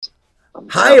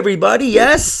Hi, everybody.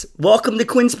 Yes, welcome to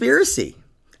QUINNSPIRACY.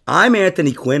 I'm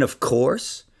Anthony Quinn, of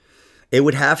course. It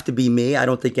would have to be me. I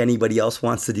don't think anybody else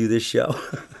wants to do this show.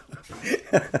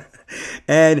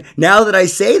 And now that I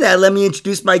say that, let me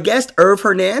introduce my guest,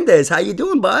 Hernandez. How you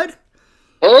doing, bud?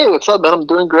 Hey, what's up, man? I'm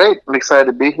doing great. I'm excited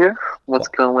to be here. What's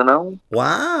going on?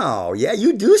 Wow. Yeah,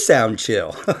 you do sound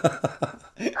chill.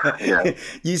 Yeah.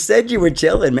 You said you were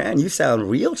chilling, man. You sound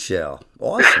real chill.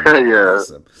 Awesome. Yeah.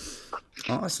 Awesome.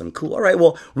 Awesome. Cool. All right.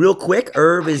 Well, real quick,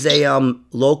 Irv is a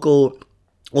local,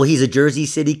 well, he's a Jersey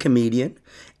City comedian.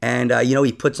 And,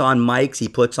 he puts on mics, he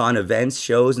puts on events,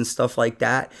 shows, and stuff like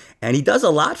that. And he does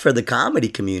a lot for the comedy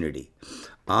community.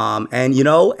 And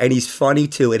he's funny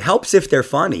too. It helps if they're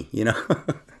funny, Yeah.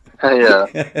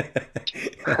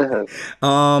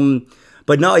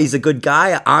 But no, he's a good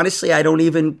guy. Honestly, I don't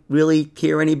even really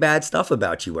hear any bad stuff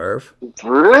about you, Irv.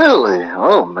 Really?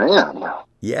 Oh, man.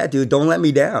 Yeah, dude, don't let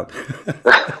me down.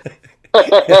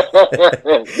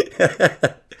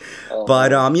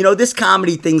 But this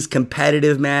comedy thing's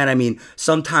competitive, man. I mean,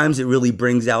 sometimes it really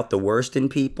brings out the worst in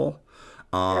people.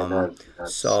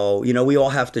 So we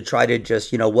all have to try to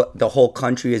just, what the whole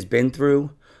country has been through.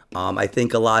 I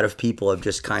think a lot of people have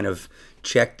just kind of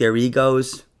checked their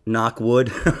egos, knock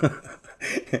wood,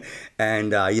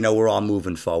 and we're all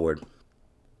moving forward.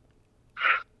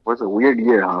 Was a weird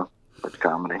year, huh? For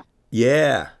comedy.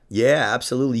 Yeah,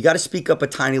 absolutely. You got to speak up a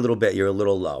tiny little bit. You're a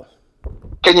little low.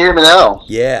 Can you hear me now?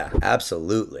 Yeah,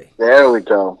 absolutely. There we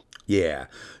go. Yeah.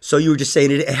 So you were just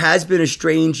saying it has been a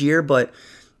strange year, but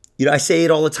I say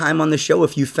it all the time on the show.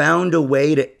 If you found a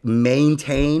way to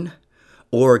maintain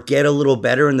or get a little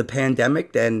better in the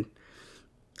pandemic, then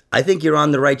I think you're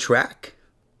on the right track.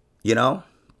 Yeah.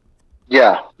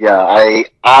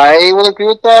 I will agree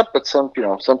with that, but some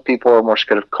people are more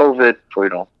scared of COVID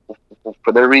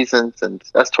for their reasons, and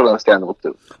that's totally understandable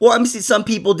too. Well, I'm seeing some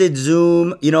people did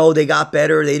Zoom. They got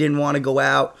better. They didn't want to go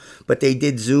out, but they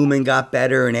did Zoom and got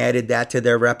better and added that to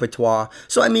their repertoire.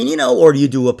 So, I mean, or you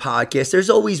do a podcast.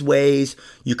 There's always ways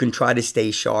you can try to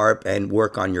stay sharp and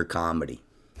work on your comedy.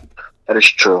 That is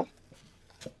true.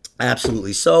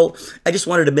 Absolutely. So I just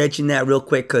wanted to mention that real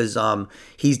quick because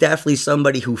he's definitely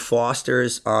somebody who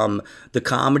fosters the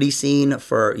comedy scene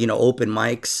for, open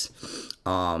mics.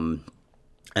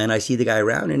 And I see the guy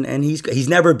around, and he's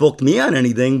never booked me on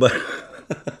anything, but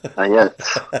Not yet.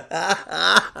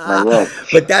 Not yet.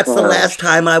 But that's the last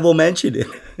time I will mention it.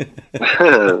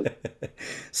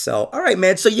 So, all right,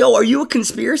 man. So, are you a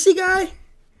conspiracy guy?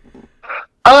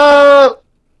 I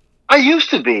used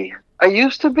to be.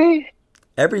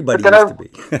 Everybody used to be.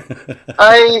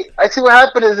 I see what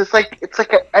happened is it's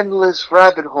like an endless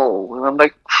rabbit hole, and I'm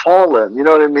like falling. You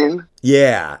know what I mean?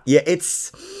 Yeah.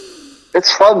 It's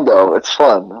fun though. It's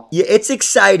fun. Yeah, it's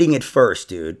exciting at first,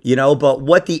 dude. But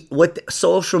what the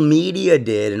social media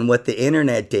did and what the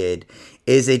internet did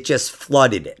is it just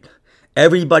flooded it.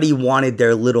 Everybody wanted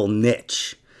their little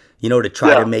niche, to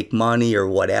try to make money or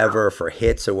whatever for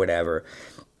hits or whatever.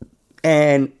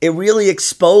 And it really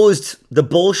exposed the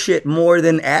bullshit more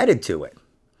than added to it.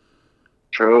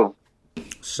 True.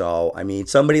 So, I mean,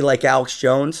 somebody like Alex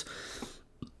Jones,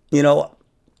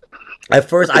 at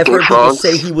first, I've heard people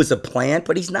say he was a plant,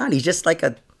 but he's not. He's just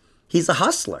he's a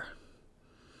hustler.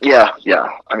 Yeah.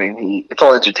 I mean, it's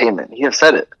all entertainment. He has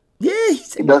said it. Yeah.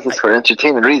 He does this for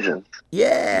entertainment reasons.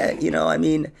 Yeah. I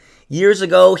mean, years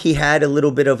ago, he had a little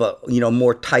bit of a,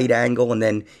 more tight angle, and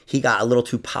then he got a little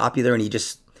too popular, and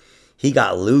he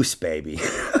got loose, baby.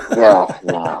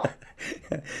 Yeah.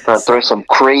 Throw some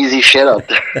crazy shit out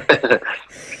there.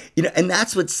 And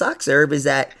that's what sucks, Irv, is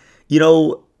that,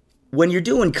 when you're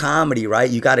doing comedy, right,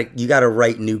 you gotta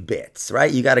write new bits, right?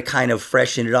 You gotta kind of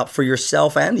freshen it up for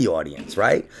yourself and the audience,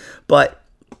 right? But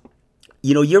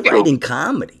you're writing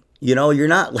comedy. You're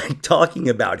not talking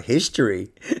about history.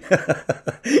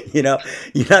 You're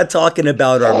not talking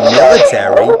about our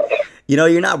military.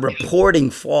 You're not reporting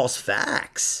false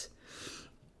facts.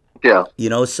 Yeah.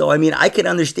 So I mean, I can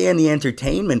understand the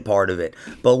entertainment part of it,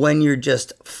 but when you're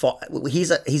just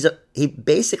he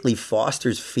basically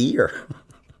fosters fear.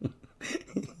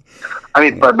 I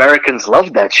mean, but Americans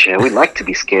love that shit. We like to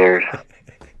be scared.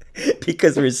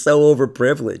 Because we're so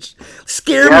overprivileged.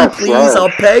 Scare me, please. Yes. I'll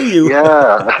pay you.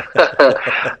 Yeah.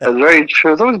 That's very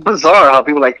true. It's always bizarre how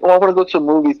people are like, I want to go to a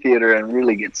movie theater and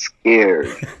really get scared.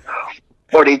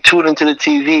 Or they tune into the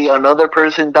TV, another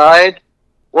person died.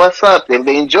 What's up?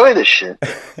 They enjoy this shit.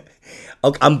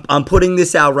 Okay, I'm putting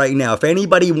this out right now. If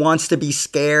anybody wants to be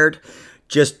scared,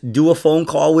 just do a phone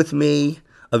call with me.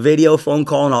 A video phone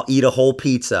call, and I'll eat a whole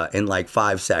pizza in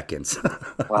 5 seconds.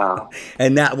 Wow.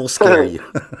 And that will scare you.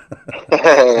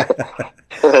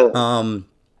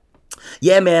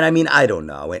 Yeah, man. I mean, I don't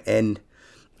know. And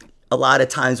a lot of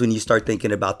times when you start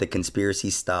thinking about the conspiracy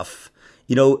stuff,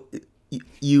 you know,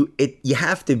 you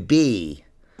have to be,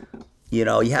 you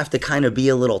have to kind of be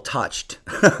a little touched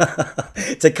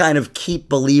to kind of keep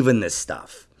believing this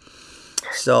stuff.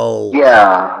 So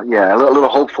Yeah, a little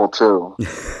hopeful too.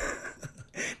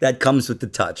 that comes with the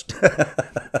touched.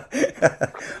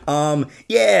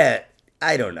 Yeah,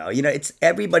 I don't know. It's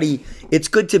everybody. It's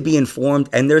good to be informed,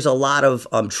 and there's a lot of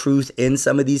truth in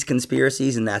some of these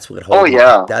conspiracies, and that's what Oh hold them.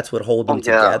 yeah, That's what hold oh them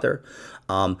yeah. together.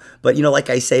 But like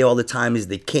I say all the time, is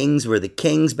the kings were the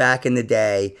kings back in the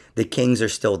day. The kings are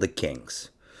still the kings.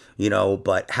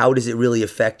 But how does it really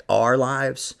affect our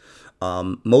lives?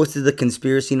 Most of the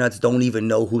conspiracy nuts don't even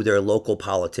know who their local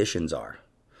politicians are.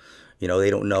 They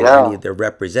don't know any Yeah, of their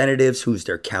representatives, who's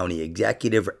their county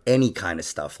executive, or any kind of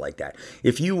stuff like that.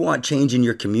 If you want change in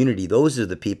your community, those are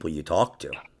the people you talk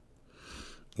to.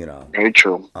 You know, very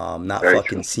true. not Very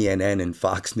fucking true. CNN and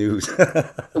Fox News.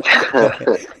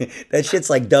 That shit's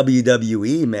like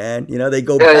WWE, man. They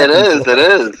go Yeah, it back and is.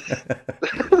 It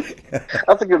forth. is.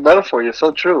 That's a good metaphor. You're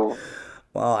so true.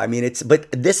 Well, I mean,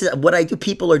 but this is what I do.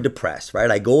 People are depressed, right?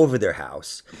 I go over their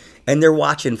house and they're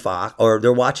watching Fox, or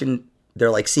they're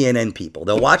like CNN people.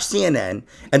 They'll watch CNN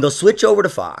and they'll switch over to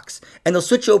Fox and they'll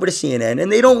switch over to CNN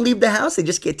and they don't leave the house. They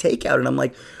just get takeout. And I'm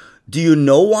like, do you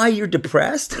know why you're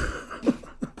depressed?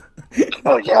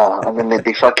 Oh yeah. I mean,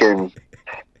 they fucking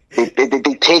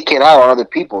they take it out on other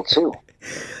people too.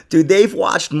 Dude, they've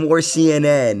watched more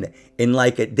CNN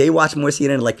they watch more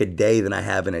CNN in like a day than I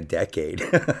have in a decade.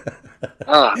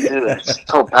 Oh, dude, it's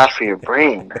so bad for your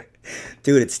brain.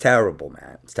 Dude, it's terrible,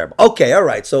 man. It's terrible. Okay, all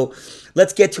right. So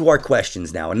let's get to our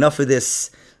questions now. Enough of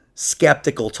this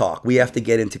skeptical talk. We have to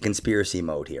get into conspiracy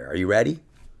mode here. Are you ready?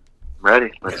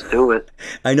 Ready? Let's do it.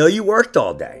 I know you worked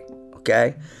all day,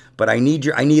 okay? But I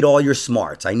need all your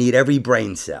smarts. I need every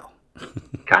brain cell.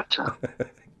 Gotcha.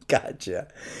 Gotcha.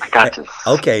 I got this.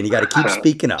 Okay, and you got to keep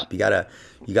speaking up. You got to.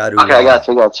 Okay, I got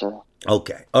you. I got you.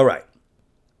 Okay, all right.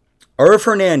 Irv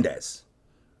Hernandez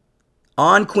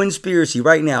on QUINNSPIRACY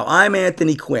right now. I'm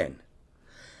Anthony Quinn.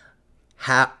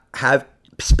 Have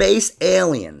space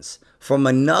aliens from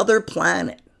another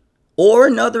planet or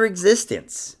another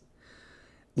existence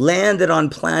landed on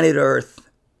planet Earth?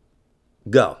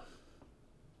 Go.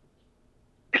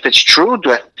 If it's true,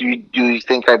 do you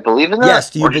think I believe in that? Yes.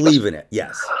 Do you believe in it?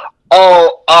 Yes.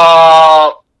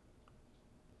 Oh,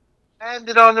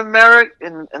 landed on America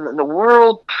in the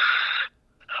world.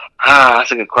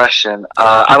 That's a good question.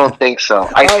 I don't think so.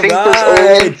 I All think there's right.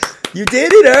 aliens. You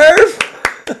did it, Irv.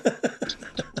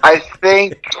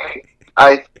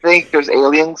 I think there's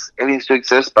aliens. Aliens do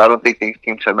exist, but I don't think they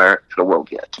came to America, to the world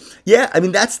yet. Yeah, I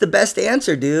mean, that's the best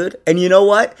answer, dude. And you know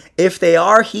what? If they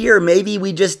are here, maybe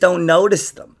we just don't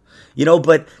notice them.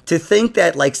 But to think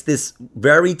that like this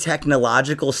very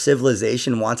technological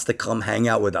civilization wants to come hang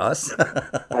out with us.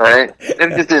 Right?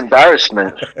 It's just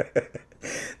embarrassment.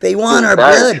 They want our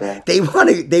blood. They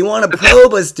want to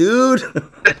probe us, dude.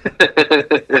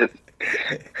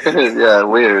 Yeah,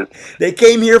 weird. They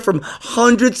came here from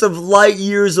hundreds of light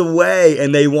years away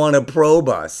and they want to probe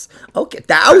us. Okay,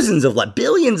 billions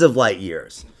of light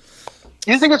years.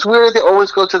 Do you think it's weird they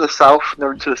always go to the south,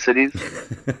 never to the cities?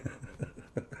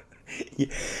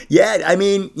 Yeah, I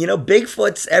mean,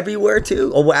 Bigfoot's everywhere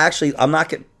too. Oh, well, actually, I'm not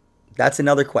gonna. That's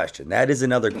another question. That is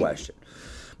another question.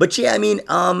 But yeah, I mean,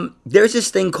 there's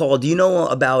this thing called. Do you know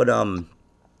about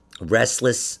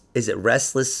restless? Is it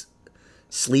restless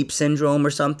sleep syndrome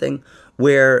or something?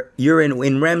 Where you're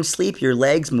in REM sleep, your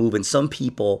legs move, and some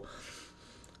people,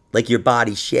 like your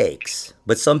body shakes,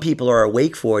 but some people are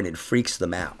awake for it and it freaks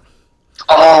them out.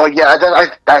 Oh yeah,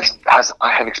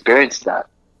 I have experienced that.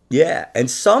 Yeah, and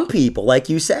some people, like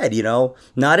you said,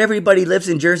 not everybody lives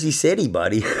in Jersey City,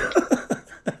 buddy.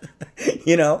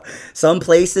 Some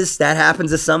places that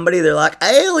happens to somebody, they're like,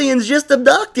 aliens just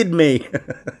abducted me.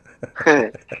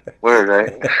 Word,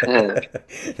 right?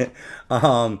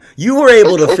 You were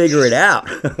able to figure it out.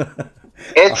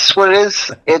 It's what it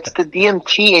is. It's the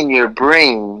DMT in your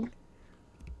brain.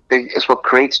 It's what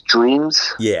creates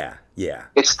dreams. Yeah.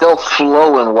 It's still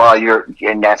flowing while you're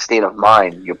in that state of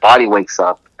mind. Your body wakes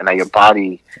up, and now your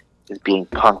body is being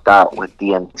pumped out with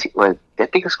DMT. I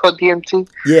think it's called DMT.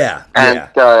 Yeah.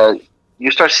 And you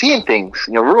start seeing things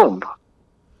in your room.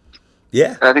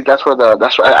 Yeah. And I think that's where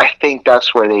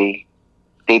they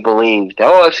believed.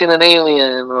 Oh, I've seen an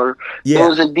alien, or there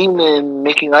was a demon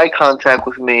making eye contact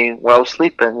with me while I was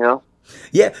sleeping.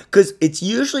 Yeah, because it's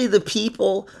usually the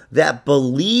people that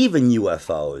believe in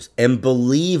UFOs and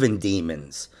believe in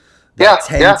demons that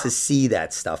tend to see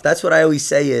that stuff. That's what I always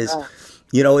say is,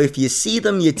 if you see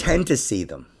them, you tend to see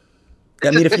them.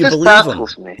 I mean, if it you just believe them,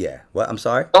 baffles me. yeah. What? I'm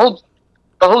sorry.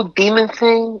 The whole demon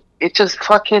thing, it just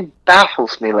fucking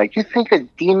baffles me. Like, you think a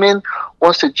demon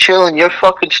wants to chill in your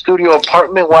fucking studio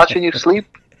apartment watching you sleep?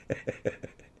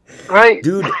 Right?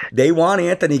 Dude, they want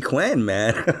Anthony Quinn,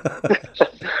 man.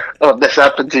 Oh, this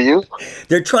happened to you?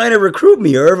 They're trying to recruit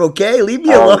me, Irv, okay? Leave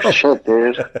me Oh, alone. shit,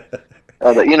 dude.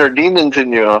 The inner demons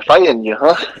in you are fighting you,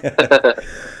 huh?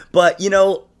 But,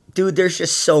 dude, there's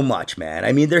just so much, man.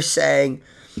 I mean, they're saying,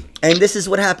 and this is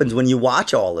what happens when you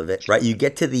watch all of it, right? You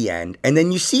get to the end, and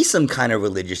then you see some kind of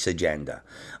religious agenda,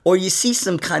 or you see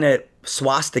some kind of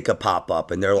swastika pop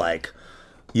up, and they're like,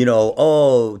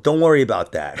 oh, don't worry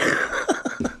about that.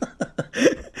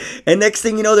 And next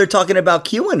thing you know, they're talking about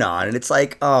QAnon, and it's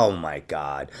like, oh my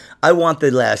God, I want the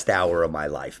last hour of my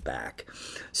life back.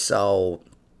 So,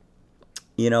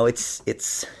 it's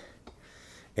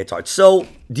hard. So,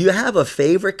 do you have a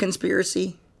favorite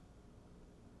conspiracy?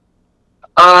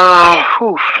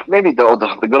 Maybe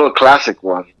the good old classic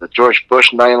one, the George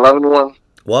Bush 9/11 one. Come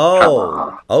Whoa.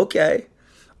 on, Okay.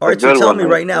 All the right. So good tell one me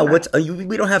right right now. there.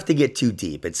 We don't have to get too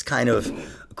deep. It's kind of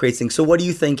a crazy thing. So what do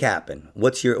you think happened?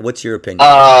 What's your opinion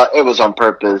on it? It was on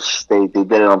purpose. They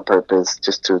did it on purpose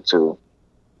just to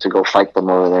go fight them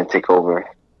over there and take over.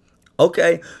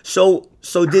 Okay. So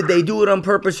did they do it on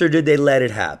purpose or did they let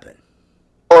it happen?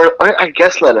 Or I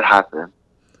guess let it happen.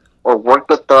 Or work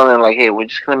with them and like, hey, we're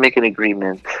just gonna make an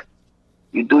agreement.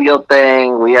 You do your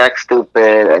thing, we act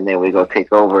stupid, and then we go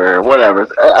take over or whatever.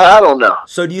 I don't know.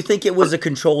 So do you think it was a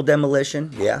controlled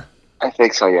demolition? Yeah. I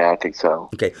think so. Yeah, I think so.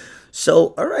 Okay.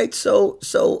 So all right. So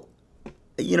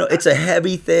it's a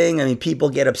heavy thing. I mean, people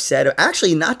get upset.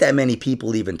 Actually, not that many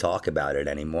people even talk about it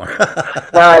anymore.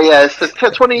 Yeah,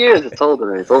 it's 20 years. It's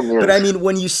older. It's old But news. I mean,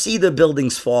 when you see the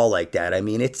buildings fall like that, I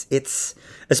mean, it's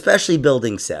especially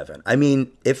Building 7. I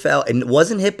mean, it fell and it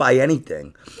wasn't hit by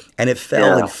anything, and it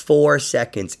fell in Yeah. 4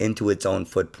 seconds into its own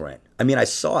footprint. I mean, I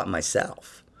saw it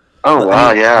myself. Oh I wow,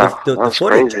 mean, the, yeah, the, the that's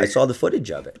footage. I crazy. saw the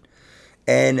footage of it,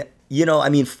 and I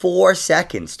mean, 4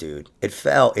 seconds, dude. It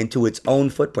fell into its own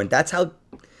footprint. That's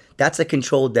a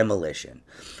controlled demolition.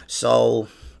 So,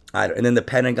 and then the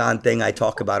Pentagon thing I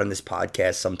talk about on this podcast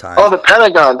Oh, sometimes the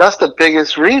Pentagon. That's the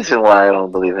biggest reason why I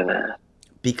don't believe in it.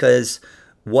 because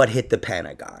what hit the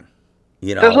Pentagon?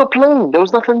 You There's know, no plane. There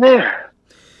was nothing there.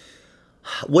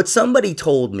 what somebody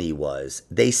told me was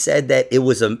they said that it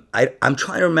was I'm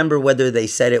trying to remember whether they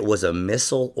said it was a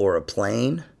missile or a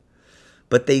plane,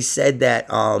 but they said that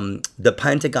the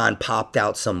Pentagon popped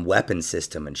out some weapon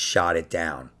system and shot it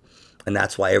down. And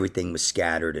that's why everything was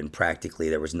scattered and practically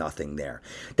there was nothing there.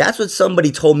 That's what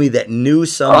somebody told me that knew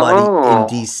somebody in Oh,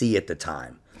 DC at the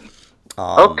time.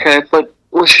 okay, but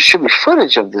there should be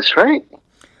footage of this, right?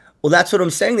 Well, that's what I'm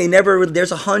saying.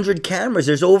 There's 100 cameras.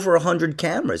 There's over 100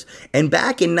 cameras. And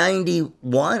back in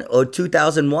 91 or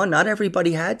 2001, not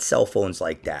everybody had cell phones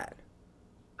like that.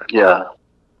 Yeah.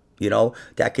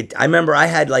 I remember I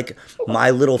had like my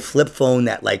little flip phone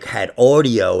that like had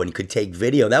audio and could take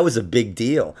video. That was a big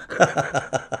deal.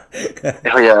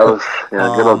 Oh yeah, it was good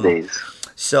old um, days.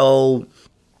 so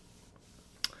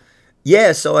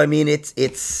yeah, so I mean it's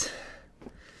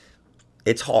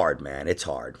hard, man. It's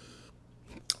hard.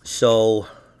 So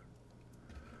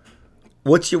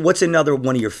what's another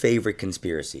one of your favorite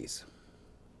conspiracies?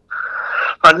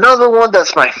 Another one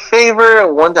that's my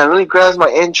favorite, one that really grabs my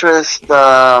interest.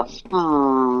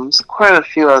 There's quite a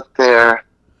few out there.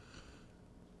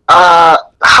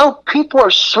 How people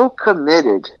are so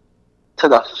committed to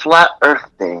the flat Earth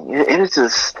thing. It is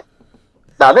just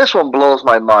now. This one blows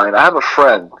my mind. I have a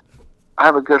friend. I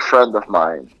have a good friend of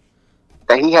mine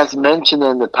that he has mentioned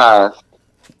in the past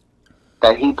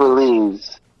that he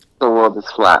believes the world is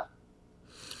flat.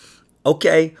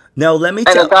 Okay. Now let me And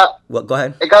it tell. got Well, go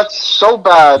ahead. it got so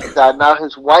bad that now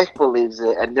his wife believes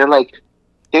it, and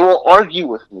they will argue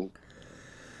with me.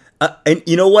 And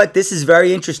you know what? This is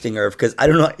very interesting, Irv, because I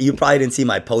don't know. You probably didn't see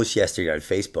my post yesterday on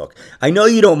Facebook. I know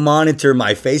you don't monitor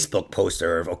my Facebook post,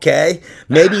 Irv. Okay,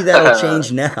 maybe that'll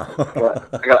change now.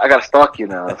 I got to stalk you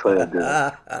now. That's what I do.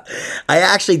 I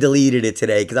actually deleted it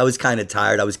today because I was kind of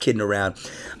tired. I was kidding around.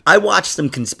 I watch some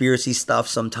conspiracy stuff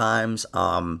sometimes,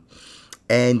 and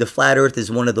the flat Earth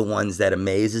is one of the ones that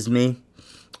amazes me.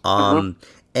 Hmm.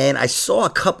 And I saw a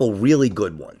couple really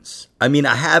good ones. I mean,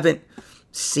 I haven't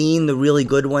seen the really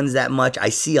good ones that much. I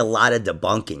see a lot of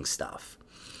debunking stuff.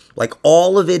 Like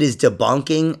all of it is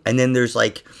debunking, and then there's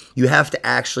like you have to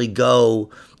actually go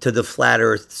to the Flat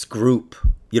Earth's group.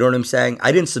 You know what I'm saying?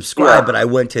 I didn't subscribe, Yeah. but I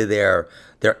went to their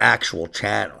actual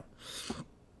channel,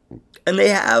 and they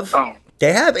have Oh.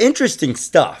 interesting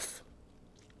stuff.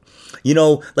 You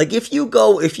know, like if you're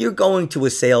going to a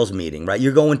sales meeting, right?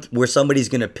 You're going where somebody's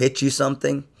going to pitch you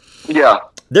something. Yeah.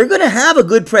 They're going to have a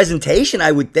good presentation,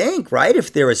 I would think, right?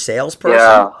 If they're a salesperson.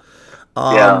 Yeah.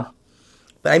 Yeah.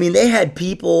 But I mean, they had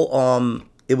people.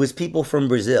 It was people from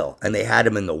Brazil, and they had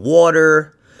them in the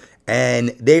water,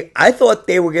 and I thought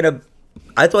they were gonna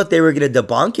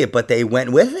debunk it, but they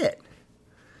went with it.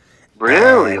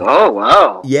 Really? And Oh,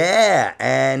 wow. yeah,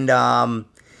 and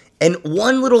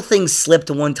one little thing slipped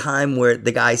one time where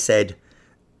the guy said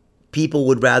people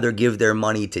would rather give their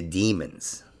money to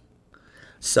demons.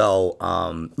 So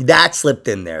that slipped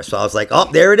in there. So I was like, oh,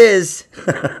 there it is.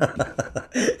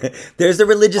 There's the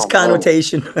religious Oh, man.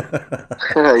 connotation.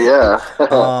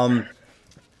 Yeah.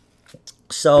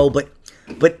 So, but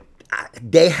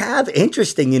they have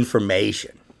interesting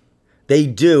information. They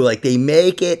do. Like, they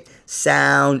make it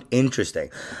sound interesting.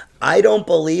 I don't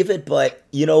believe it, but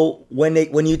you know, when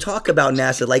you talk about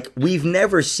NASA, like, we've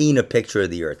never seen a picture of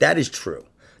the Earth. That is true.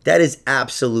 That is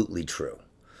absolutely true.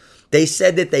 They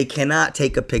said that they cannot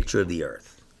take a picture of the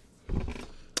Earth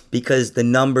because the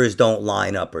numbers don't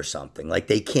line up or something. Like,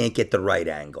 they can't get the right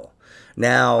angle.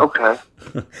 Now, Okay.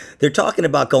 they're talking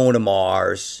about going to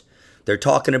Mars. They're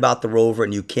talking about the rover,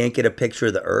 and you can't get a picture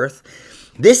of the Earth.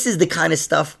 This is the kind of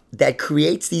stuff that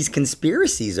creates these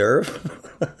conspiracies,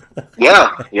 Irv.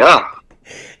 Yeah. Yeah.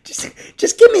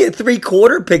 Just give me a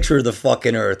 3/4 picture of the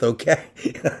fucking Earth, okay?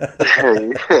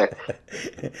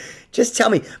 Just tell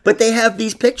me. But they have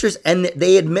these pictures, and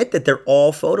they admit that they're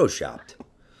all photoshopped.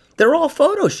 They're all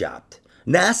photoshopped.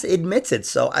 NASA admits it,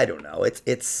 so I don't know.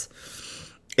 It's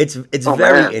Oh,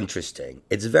 very man. interesting.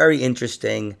 It's very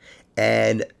interesting,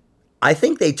 and I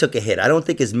think they took a hit. I don't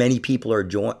think as many people are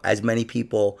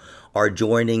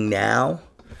joining now.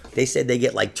 They said they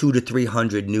get like 200 to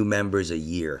 300 new members a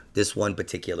year. This one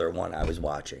particular one I was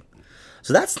watching,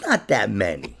 so that's not that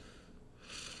many,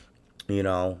 you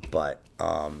know. But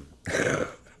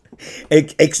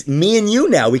me and you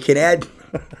now, we can add.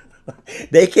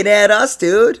 They can add us,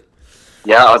 dude.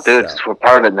 Yeah, oh, dude, So, we're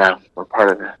part of it now. We're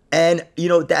part of it. and you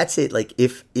know, that's it. Like,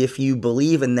 if you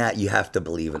believe in that, you have to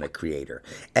believe in a creator.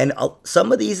 And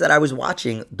some of these that I was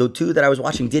watching, the two that I was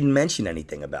watching, didn't mention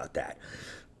anything about that.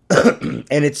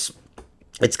 And it's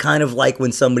kind of like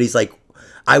when somebody's like,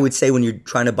 I would say when you're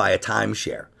trying to buy a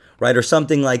timeshare, right, or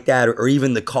something like that, or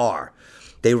even the car.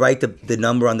 They write the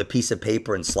number on the piece of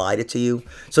paper and slide it to you.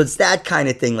 So it's that kind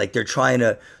of thing. Like, they're trying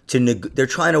to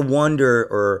wonder,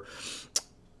 or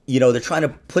you know, they're trying to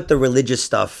put the religious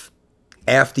stuff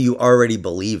after you already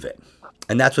believe it.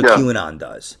 And that's what Yeah. QAnon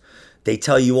does. They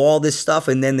tell you all this stuff,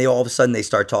 and then all of a sudden they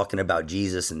start talking about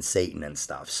Jesus and Satan and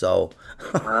stuff. So,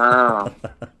 Wow.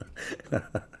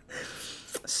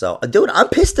 dude, I'm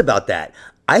pissed about that.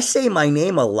 I say my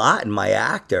name a lot in my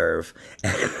act, Irv.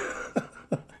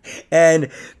 And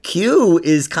Q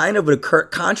is kind of a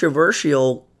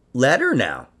controversial letter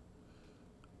now.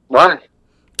 Why?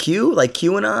 Q, like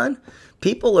QAnon,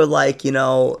 people are like, you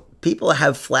know, people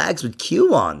have flags with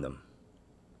Q on them.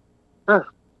 Huh.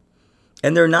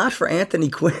 And they're not for Anthony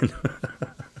Quinn.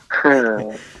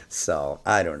 So,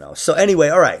 I don't know. So, anyway,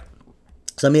 all right.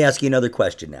 So, let me ask you another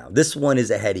question now. This one is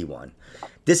a heady one.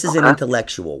 This is an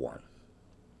intellectual one.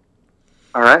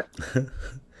 All right.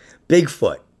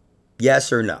 Bigfoot,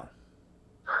 yes or no?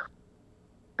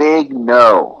 Big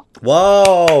no.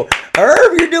 Whoa.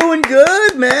 Irv, you're doing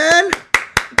good, man.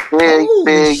 Big, Holy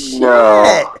big shit.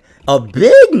 no. A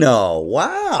big no. A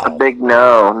Wow. big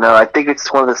no. No, I think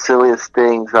it's one of the silliest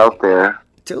things out there.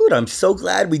 Dude, I'm so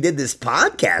glad we did this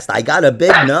podcast. I got a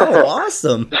big no.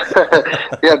 Awesome.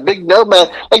 Yeah, big no, man.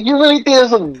 Like, you really think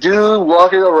there's a dude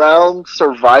walking around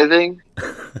surviving?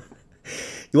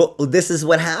 Well, this is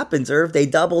what happens, Irv. They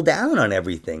double down on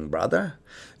everything, brother.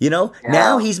 You know, Yeah.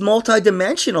 now he's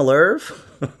multidimensional, Irv.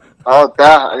 Oh,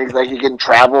 that. And he's like, he can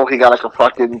travel. He got like a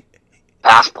fucking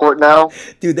passport now.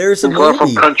 Dude, there's a He's going from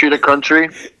movie. country to country.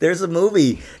 There's a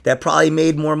movie that probably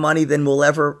made more money than we'll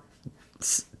ever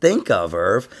think of,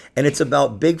 Irv. And it's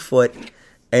about Bigfoot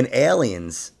and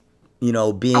aliens, you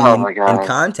know, being Oh, my God. in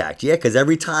contact. Yeah, because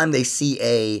every time they see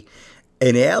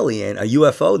an alien, a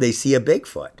UFO, they see a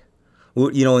Bigfoot.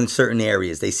 You know, in certain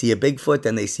areas, they see a Bigfoot,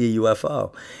 then they see a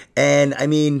UFO. And I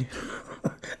mean,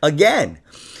 again,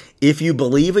 if you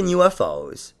believe in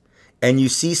UFOs and you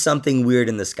see something weird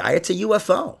in the sky, it's a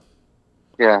UFO.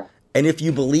 Yeah. And if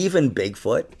you believe in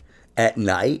Bigfoot at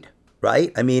night,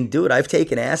 right? I mean, dude, I've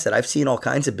taken acid. I've seen all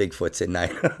kinds of Bigfoots at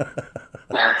night.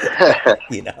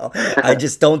 You know, I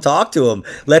just don't talk to them.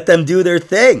 Let them do their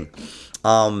thing.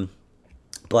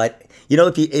 But you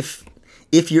know,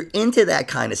 if you're into that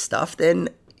kind of stuff, then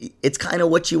it's kind of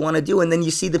what you want to do. And then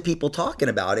you see the people talking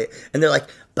about it, and they're like,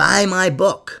 "Buy my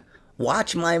book."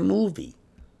 watch my movie.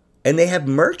 And they have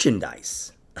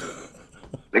merchandise.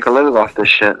 Make a living off this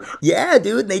shit. Yeah,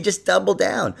 dude, they just double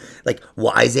down. Like,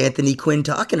 why is Anthony Quinn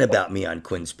talking about me on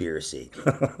QUINNSPIRACY?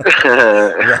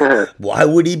 Why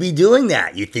would he be doing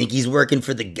that? You think he's working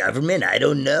for the government? I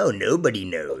don't know. Nobody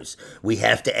knows. We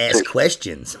have to ask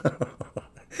questions.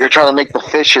 You're trying to make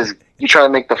you're trying to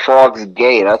make the frogs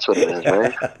gay. That's what it is,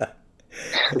 right?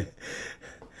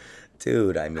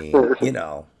 Dude, I mean,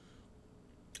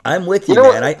 I'm with you,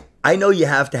 man. I know you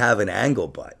have to have an angle,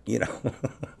 but, You know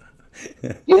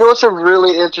what's a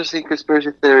really interesting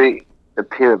conspiracy theory? The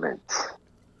pyramids.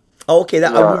 Okay, we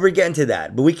were getting to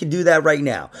that, but we can do that right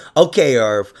now. Okay,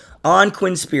 Irv, on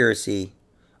QUINNSPIRACY,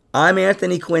 I'm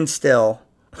Anthony Quinn still.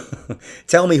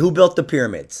 Tell me, who built the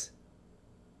pyramids?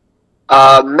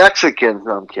 Mexicans.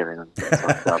 No, I'm kidding.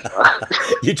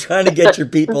 You're trying to get your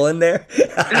people in there?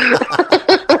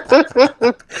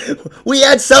 We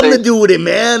had something to do with it,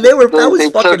 man. That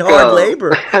was fucking hard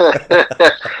labor.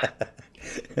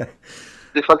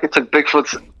 They fucking took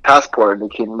Bigfoot's passport and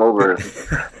they came over.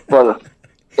 But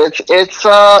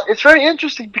it's very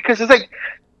interesting because it's like,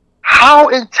 how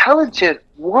intelligent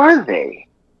were they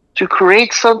to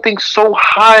create something so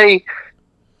high?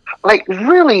 Like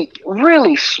really,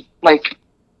 really, like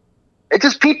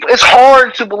it's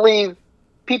hard to believe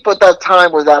people at that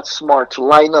time were that smart to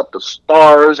line up the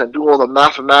stars and do all the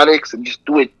mathematics and just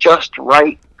do it just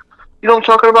right. You know what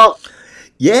I'm talking about?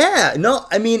 Yeah, no,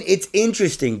 I mean, it's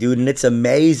interesting, dude, and it's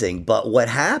amazing. But what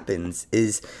happens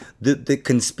is the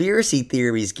conspiracy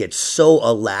theories get so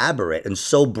elaborate and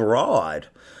so broad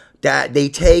that they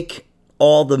take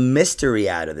all the mystery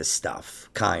out of this stuff,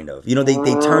 kind of. They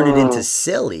turn it into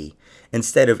silly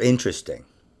instead of interesting.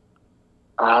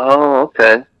 Oh,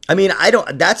 okay. I mean,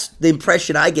 that's the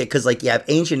impression I get, because, like, you have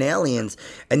ancient aliens,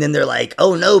 and then they're like,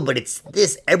 oh, no, but it's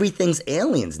this. Everything's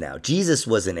aliens now. Jesus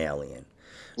was an alien.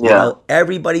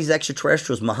 Everybody's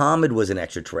extraterrestrials. Muhammad was an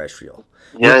extraterrestrial.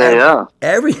 Yeah.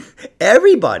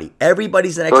 Everybody's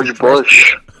an extraterrestrial. George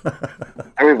Bush.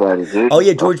 Everybody, dude. Oh,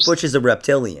 yeah, George Bush is a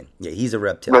reptilian. Yeah, he's a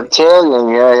reptilian. Reptilian,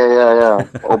 yeah.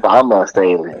 Obama's the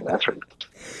alien. That's right.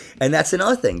 And that's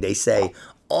another thing. They say,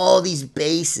 all these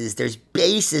bases, there's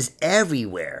bases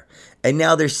everywhere. And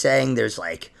now they're saying there's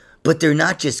like, but they're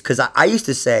not just, because I used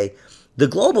to say, the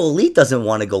global elite doesn't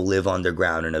want to go live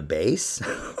underground in a base.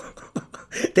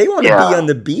 They want to be on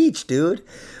the beach, dude.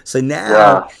 So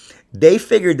now they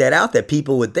figured that out, that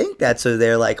people would think that. So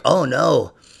they're like, oh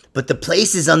no, but the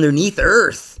places underneath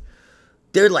Earth,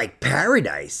 they're like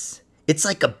paradise. It's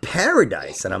like a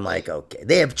paradise. And I'm like, okay,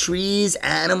 they have trees,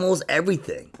 animals,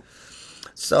 everything.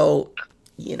 So,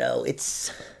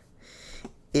 it's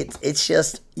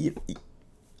just,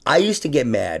 I used to get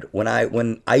mad when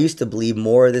I used to believe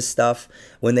more of this stuff,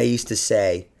 when they used to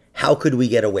say, how could we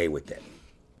get away with it?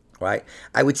 Right?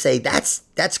 I would say,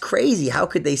 that's crazy. How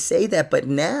could they say that? But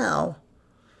now,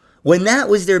 when that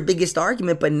was their biggest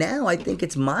argument, but now I think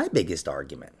it's my biggest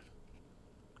argument.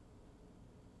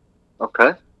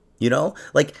 Okay.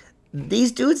 Like,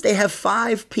 these dudes, they have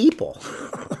 5 people.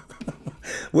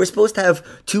 We're supposed to have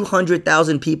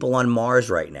 200,000 people on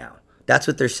Mars right now. That's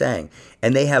what they're saying.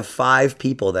 And they have 5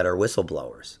 people that are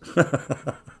whistleblowers.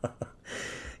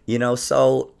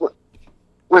 So...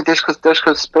 Wait, there's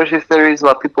conspiracy theories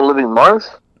about people living Mars?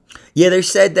 Yeah, they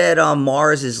said that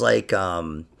Mars is like...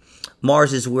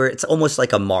 Mars is where it's almost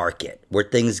like a market where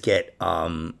things get...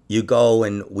 you go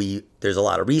and there's a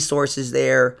lot of resources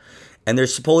there. And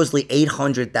there's supposedly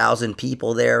 800,000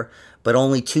 people there, but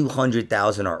only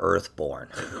 200,000 are Earthborn.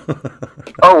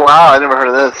 Oh, wow. I never heard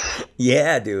of this.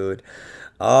 Yeah, dude.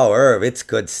 Oh, Irv, it's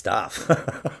good stuff.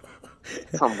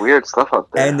 Some weird stuff up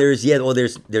there. And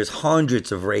there's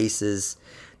hundreds of races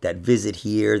that visit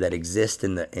here, that exist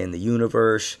in the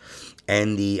universe.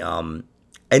 And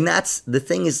and that's the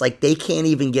thing, is like, they can't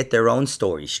even get their own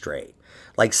story straight.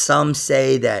 Like, some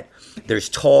say that there's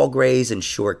tall grays and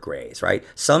short grays, right?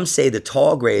 Some say the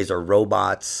tall grays are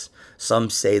robots. Some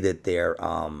say that they're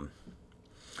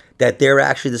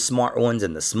actually the smart ones,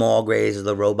 and the small grays are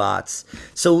the robots.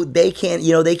 So they can't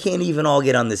even all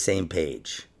get on the same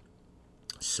page.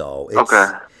 So it's,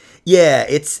 okay. Yeah,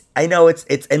 I know it's,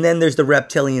 and then there's the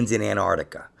reptilians in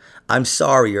Antarctica. I'm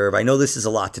sorry, Irv. I know this is a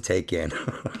lot to take in.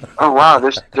 Oh, wow. I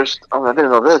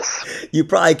didn't know this. You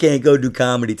probably can't go do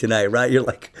comedy tonight, right? You're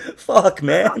like, fuck,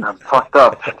 man. I'm fucked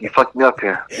up. You fucked me up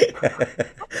here.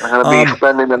 I'm going to be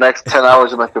spending the next 10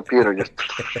 hours on my computer just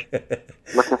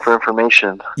looking for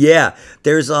information. Yeah.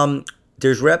 There's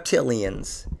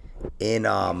reptilians in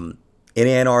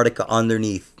Antarctica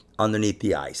underneath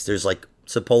the ice. There's like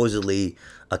supposedly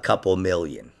a couple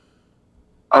million.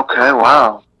 Okay,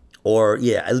 wow. or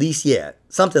yeah, at least yeah,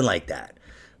 something like that.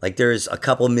 Like there's a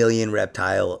couple million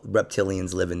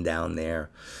reptilians living down there.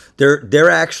 They're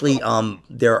actually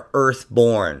they're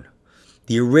Earthborn.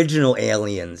 The original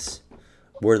aliens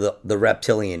were the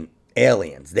reptilian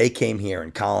aliens. They came here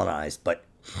and colonized, but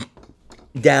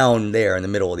down there in the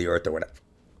middle of the earth or whatever.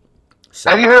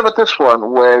 Have you So heard about this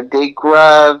one where they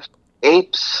grabbed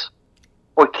apes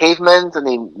or cavemen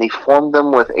and they formed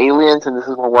them with aliens, and this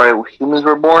is why humans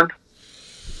were born?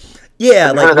 yeah,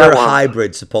 Have you heard like of we're that a one?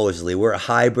 hybrid supposedly. We're a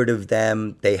hybrid of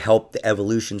them. They help the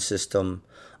evolution system.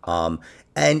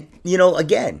 And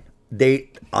again,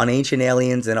 they on Ancient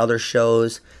Aliens and other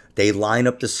shows, they line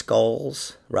up the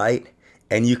skulls, right?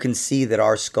 And you can see that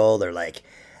our skull, they're like,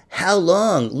 how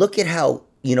long? Look at how,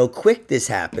 quick this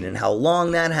happened and how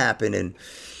long that happened. And,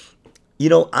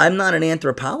 I'm not an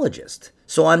anthropologist.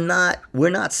 So we're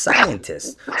not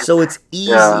scientists. So it's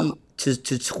Yeah. easy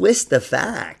to twist the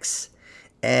facts.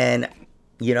 And,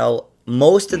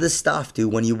 most of the stuff,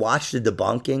 dude, when you watch the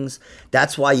debunkings,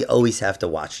 that's why you always have to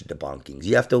watch the debunkings.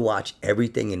 You have to watch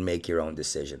everything and make your own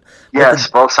decision. But Yes,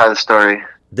 both sides of the story.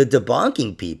 the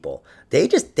debunking people,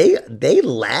 they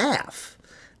laugh.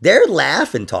 They're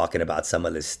laughing talking about some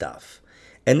of this stuff.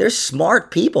 And they're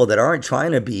smart people that aren't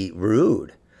trying to be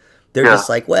rude. They're Yeah. just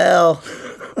like, well,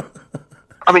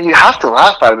 I mean, you have to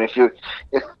laugh at them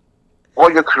if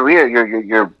all your career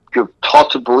you're taught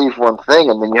to believe one thing,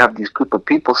 and then you have these group of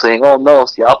people saying, "Oh no,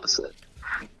 it's the opposite."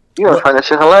 You're gonna well, find that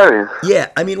shit hilarious. yeah,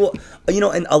 I mean, well,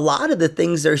 and a lot of the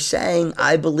things they're saying,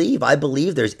 I believe. I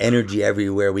believe there's energy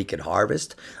everywhere we could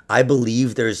harvest. I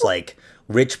believe there's like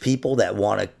rich people that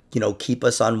want to, keep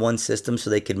us on one system so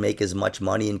they can make as much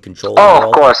money and control the Oh, of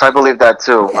world. course, I believe that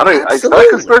too. Yeah, Is that a absolutely.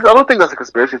 conspiracy? I don't think that's a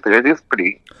conspiracy theory. I think it's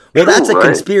pretty Well, true, that's a right?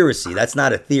 conspiracy. That's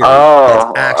not a theory. That's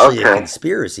Oh, actually a okay.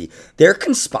 conspiracy.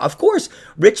 Of course,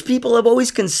 rich people have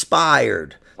always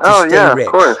conspired to Oh stay yeah, of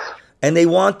course. rich. And they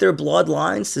want their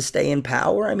bloodlines to stay in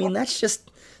power. I mean, that's just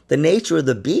the nature of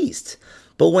the beast.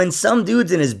 But when some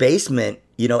dude's in his basement,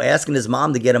 asking his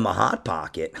mom to get him a hot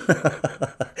pocket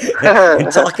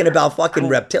and talking about fucking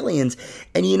reptilians,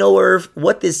 and Irv,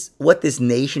 what this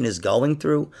nation is going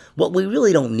through, what we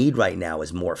really don't need right now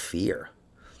is more fear.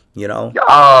 You know?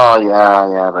 Oh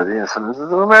yeah, but yeah, so this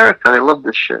is America. They love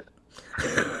this shit.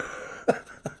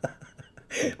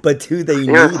 But do they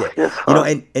Yes, need it? yes,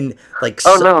 fine. And like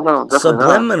Oh no, definitely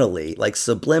not.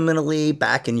 subliminally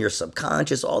back in your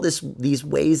subconscious, all these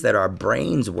ways that our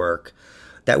brains work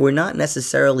that we're not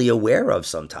necessarily aware of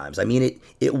sometimes. I mean,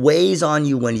 it weighs on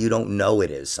you when you don't know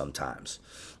it is sometimes.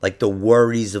 Like the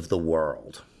worries of the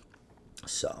world.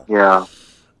 So, Yeah.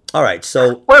 all right,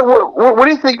 so What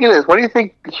do you think it is? Why do you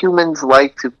think humans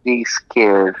like to be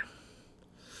scared?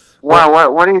 Why?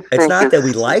 well, What do you it's think not that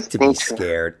we like it's to be nature?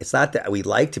 scared. It's not that we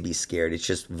like to be scared. It's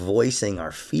just voicing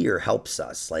our fear helps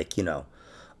us. Like,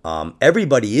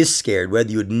 everybody is scared,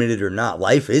 whether you admit it or not.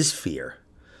 Life is fear.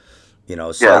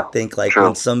 So I Yeah, think like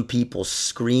when true. some people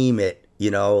scream it,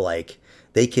 like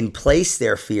they can place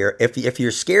their fear. If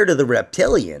you're scared of the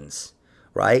reptilians,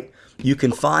 right? You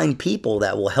can find people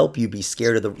that will help you be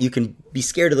scared of you can be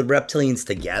scared of the reptilians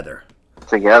together.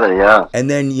 Together, yeah. And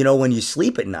then, when you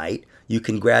sleep at night, you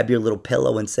can grab your little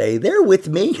pillow and say, they're with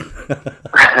me.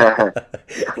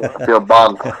 Feel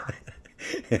bummed.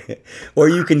 Or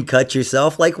you can cut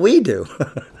yourself like we do.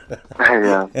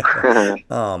 Yeah.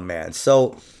 Oh, man.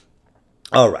 So,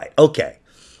 all right. Okay.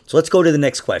 So let's go to the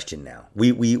next question now.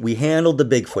 We handled the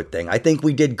Bigfoot thing. I think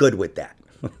we did good with that.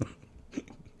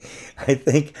 I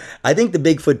think the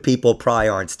Bigfoot people probably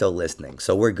aren't still listening,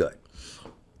 so we're good.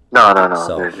 No.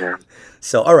 So, They're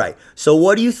so all right. So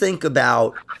what do you think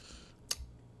about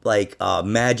like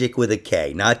magic with a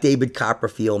K? Not David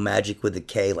Copperfield, magic with a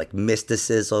K, like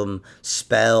mysticism,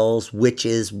 spells,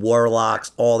 witches,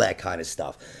 warlocks, all that kind of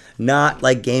stuff. Not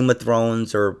like Game of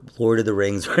Thrones or Lord of the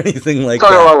Rings or anything like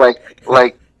talking that. about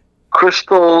like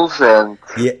crystals and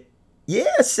Yeah, yeah.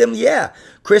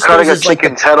 cutting Crystals a is like the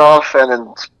chicken's head off and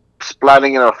then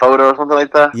splatting in a photo or something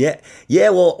like that. yeah.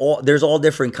 Well, there's all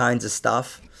different kinds of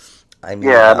stuff. I mean,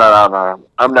 Yeah, no.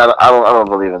 I'm not. I don't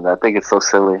believe in that. I think it's so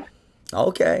silly.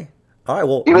 okay, all right.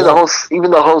 Well, Even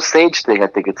the whole sage thing, I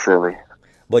think it's silly.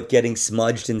 what getting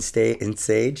smudged in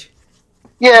sage?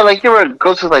 Yeah, like you ever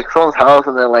go to like someone's house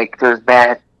and they're like, "There's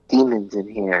bad demons in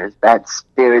here. There's bad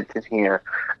spirits in here.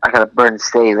 I gotta burn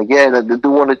sage." Like, yeah, the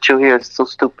one that you hear is so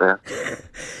stupid.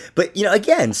 But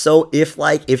again, so if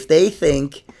they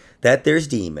think that there's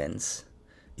demons,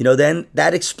 then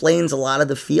that explains a lot of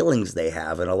the feelings they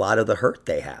have and a lot of the hurt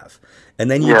they have. And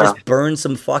then you Yeah. just burn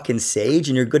some fucking sage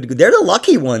and you're good to go. They're the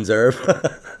lucky ones, Irv.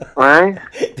 Right?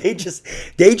 they just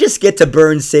get to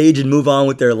burn sage and move on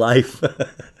with their life.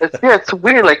 It's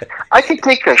weird. Like, I could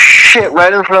take a shit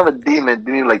right in front of a demon,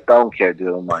 dude. Like, don't care, dude.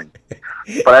 I'm like,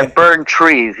 but I burn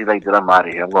trees. He's like, dude, I'm out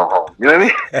of here. I'm going home. You know what I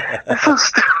mean? It's so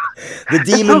stupid. The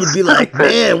demon would be like,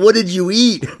 man, what did you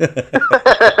eat?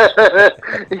 Yeah,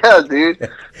 dude.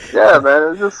 Yeah,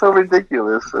 man. It's just so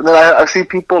ridiculous. And then I see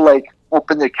people like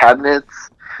open their cabinets.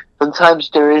 Sometimes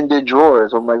they're in their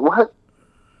drawers. I'm like, what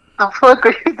the fuck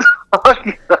are you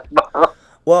talking about?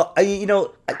 Well,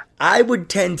 I would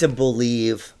tend to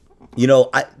believe,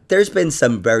 there's been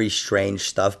some very strange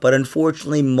stuff, but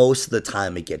unfortunately, most of the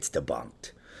time it gets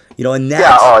debunked. And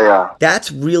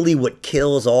that's really what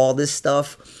kills all this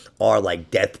stuff, are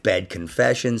like deathbed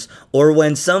confessions, or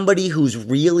when somebody who's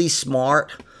really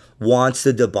smart wants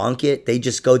to debunk it, they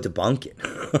just go debunk it.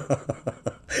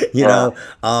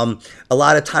 A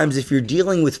lot of times if you're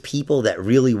dealing with people that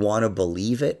really want to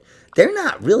believe it, they're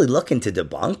not really looking to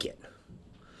debunk it.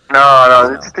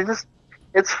 No,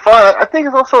 it's fun. I think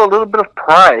it's also a little bit of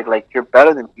pride. Like, you're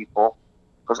better than people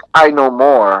because I know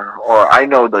more, or I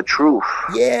know the truth.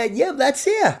 Yeah,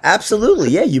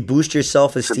 absolutely. Yeah, you boost your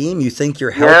self-esteem. You think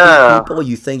you're helping people.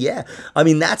 You think, I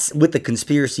mean, that's with the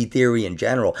conspiracy theory in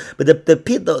general. But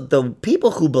the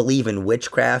people who believe in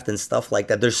witchcraft and stuff like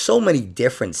that, there's so many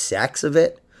different sects of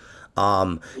it.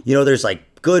 There's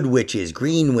like good witches,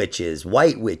 green witches,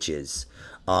 white witches.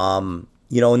 And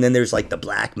then there's like the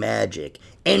black magic.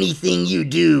 Anything you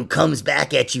do comes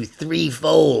back at you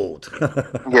threefold.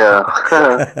 Yeah.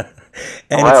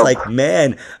 And it's like,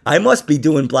 man, I must be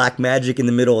doing black magic in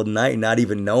the middle of the night and not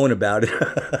even knowing about it.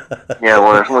 Yeah,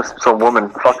 well, there's some woman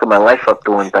fucking my life up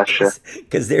doing that shit.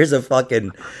 Because there's a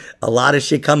lot of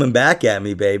shit coming back at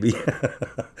me, baby.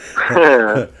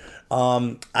 I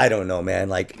don't know, man.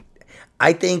 Like,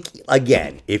 I think,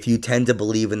 again, if you tend to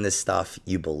believe in this stuff,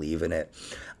 you believe in it.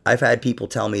 I've had people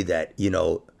tell me that,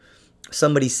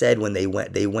 somebody said when they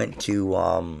went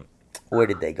to, where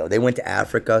did they go? They went to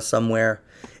Africa somewhere,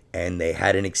 and they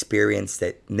had an experience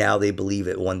that now they believe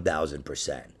it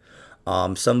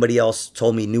 1,000%. Somebody else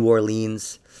told me New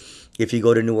Orleans. If you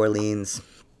go to New Orleans,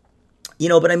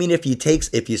 but I mean, if you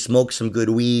smoke some good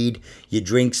weed, you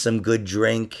drink some good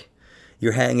drink,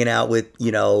 you're hanging out with,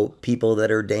 people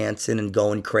that are dancing and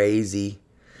going crazy.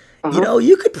 Mm-hmm.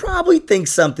 You could probably think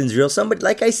something's real. Somebody,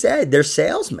 like I said, they're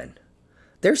salesmen.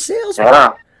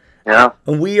 Yeah.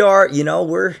 And we are,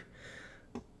 we're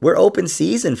open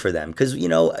season for them. Because,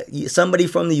 somebody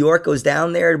from New York goes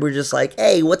down there and we're just like,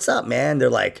 hey, what's up, man? They're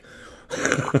like,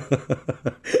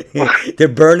 they're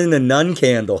burning the nun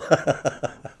candle.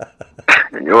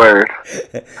 Word.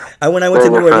 When I went to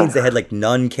New Orleans, they had like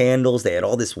nun candles. They had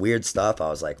all this weird stuff. I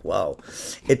was like, whoa.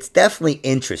 It's definitely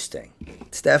interesting.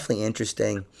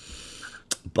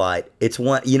 But it's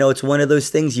one of those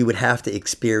things you would have to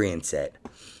experience it.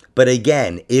 But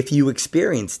again, if you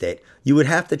experienced it, you would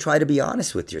have to try to be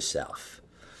honest with yourself,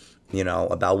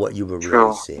 about what you were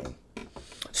really seeing.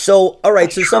 So, all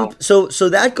right, so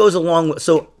that goes along.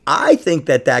 So I think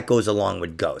that goes along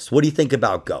with ghosts. What do you think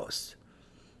about ghosts?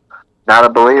 Not a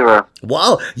believer.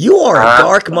 Wow, you are a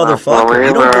dark motherfucker.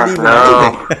 You don't believe in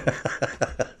anything.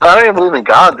 I don't even believe in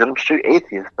God, dude. I'm straight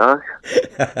atheist, dog.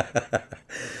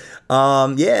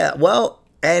 Yeah, well,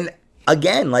 and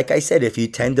again, like I said, if you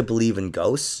tend to believe in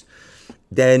ghosts,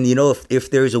 then,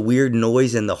 if there's a weird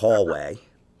noise in the hallway.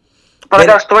 But I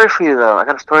got a story for you, though.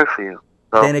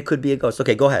 So, then it could be a ghost.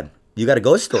 Okay, go ahead. You got a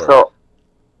ghost story. So,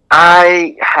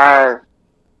 I had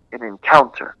an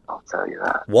encounter, I'll tell you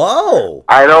that. Whoa!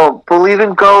 I don't believe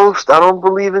in ghosts. I don't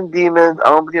believe in demons. I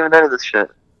don't believe in any of this shit.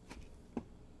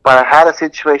 But I had a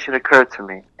situation occur to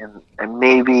me, and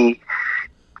maybe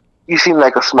you seem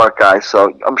like a smart guy,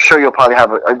 so I'm sure you'll probably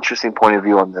have an interesting point of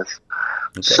view on this.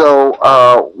 Okay.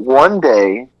 So one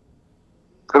day,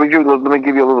 let me give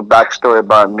you a little backstory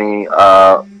about me.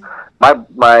 I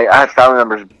had family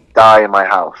members die in my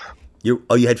house. You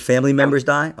had family members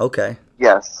die? Okay.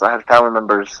 Yes, I had family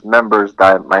members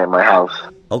die in my house.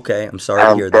 Okay, I'm sorry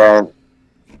to hear that. And then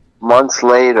months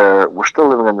later, we're still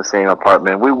living in the same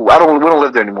apartment. We don't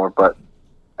live there anymore, but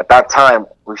at that time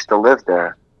we still lived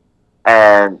there.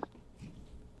 And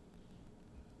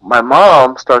my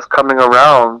mom starts coming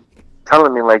around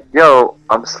telling me like, yo,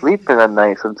 I'm sleeping at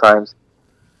night sometimes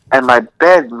and my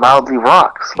bed mildly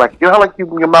rocks. Like, you know how like you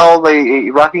mild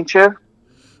a rocking chair?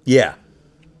 Yeah.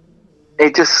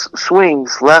 It just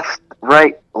swings left,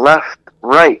 right,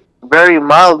 very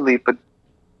mildly, but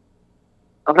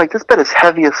I'm like, this bed is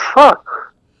heavy as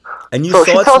fuck. And you so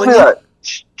saw she it tells swinging? me that.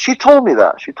 She told me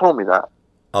that. She told me that.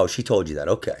 Oh, she told you that.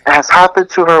 Okay. It has happened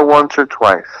to her once or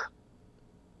twice.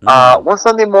 Mm. One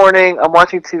Sunday morning, I'm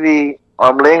watching TV.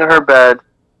 I'm laying in her bed,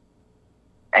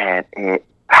 and it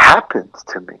happens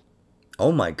to me.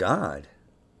 Oh my God.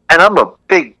 And I'm a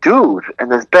big dude,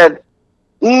 and this bed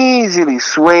easily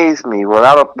sways me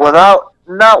without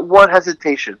not one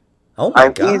hesitation. Oh my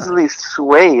I'm God. easily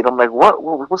swayed. I'm like,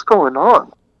 what's going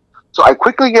on? So I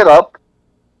quickly get up.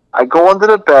 I go under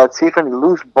the bed, see if any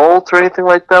loose bolts or anything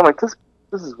like that. I'm like, this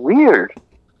is weird.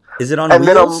 Is it on And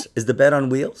then wheels? Is the bed on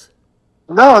wheels?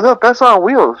 no, that's not on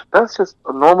wheels. That's just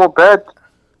a normal bed,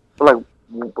 like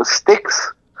with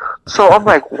sticks. So I'm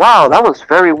like, wow, that was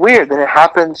very weird. Then it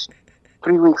happens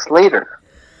 3 weeks later.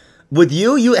 With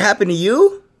you? You it happened to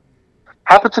you?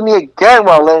 Happened to me again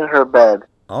while laying in her bed.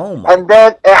 Oh my. And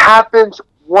then it happens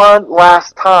one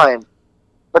last time.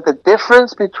 But the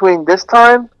difference between this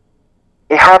time,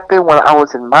 it happened when I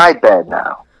was in my bed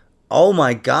now. Oh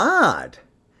my God.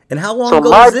 And how long So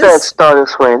ago my was bed this? started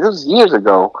swaying. This was years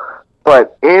ago.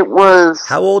 But it was,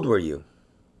 How old were you?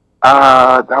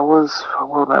 that was,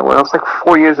 what was I, when I was like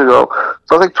 4 years ago.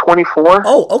 So I was like 24.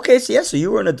 Oh, okay. So yeah, so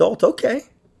you were an adult. Okay.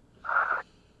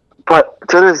 But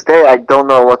to this day, I don't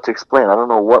know what to explain. I don't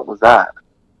know what was that.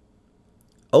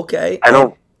 Okay. I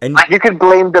don't, And you could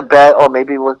blame the bed, or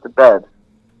maybe it was the bed.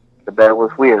 The bed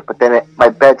was weird. But then my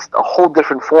bed's a whole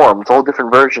different form. It's a whole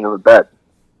different version of a bed.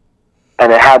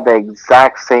 And it had the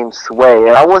exact same sway.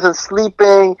 And I wasn't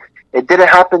sleeping. It didn't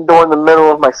happen during the middle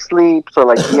of my sleep, so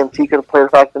like EMT could have played a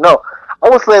factor. No, I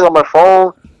was laying on my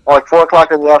phone at like 4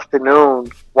 o'clock in the afternoon,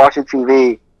 watching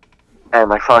TV, and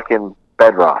my fucking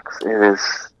bed rocks. It is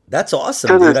that's awesome,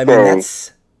 to dude. this I mean, day.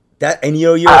 that's that, and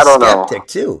you're a I don't know. skeptic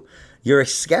too. You're a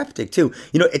skeptic too.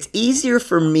 It's easier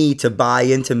for me to buy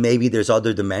into maybe there's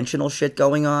other dimensional shit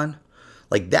going on,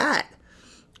 like that.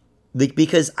 Like,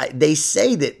 because they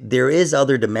say that there is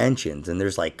other dimensions and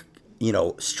there's like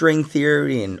string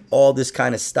theory and all this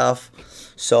kind of stuff.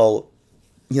 So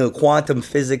quantum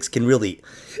physics can really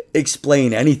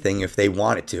explain anything if they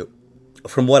wanted to,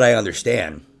 from what I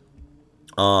understand.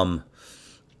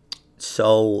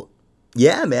 So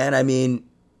yeah, man, I mean,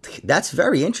 that's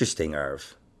very interesting,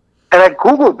 Irv. And I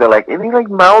googled it, like any like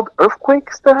mild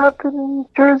earthquakes that happen in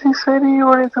Jersey City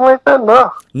or anything like that.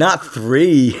 No. Not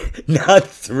three, not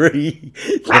three,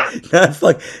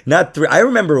 not three. I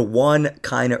remember one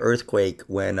kind of earthquake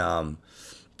when I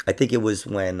think it was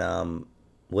when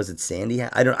was it Sandy?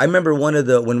 I remember one of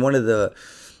the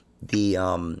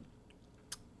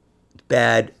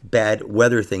bad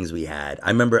weather things we had. I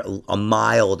remember a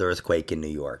mild earthquake in New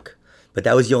York, but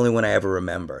that was the only one I ever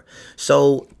remember.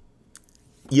 So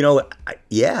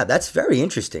yeah, that's very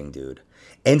interesting, dude.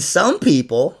 And some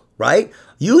people, right?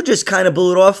 You just kind of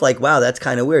blew it off like, wow, that's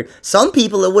kind of weird. Some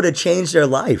people, it would have changed their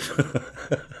life.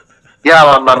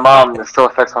 Yeah, my mom. It still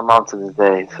affects my mom to this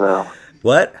day. So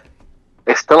What?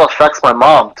 it still affects my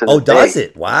mom to Oh, this does day.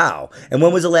 it? Wow. And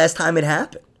when was the last time it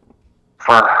happened?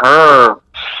 For her,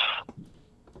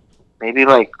 maybe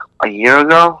like a year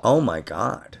ago. Oh my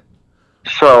God.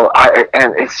 So I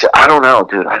don't know,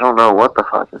 dude. I don't know what the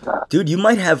fuck is that. Dude, you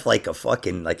might have like a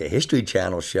fucking like a History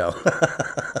Channel show.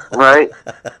 Right?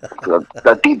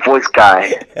 The deep voice guy.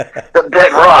 The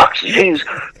bed rocks. He's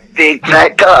big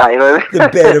fat guy. You know what I The mean?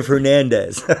 bed of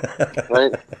Hernandez.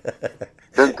 Right?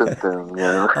 Dun, dun, dun,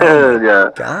 yeah. Oh my Yeah.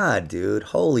 God, dude.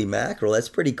 Holy mackerel. That's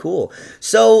pretty cool.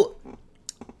 So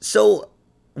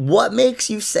what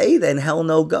makes you say then hell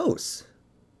no ghosts?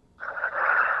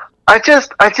 I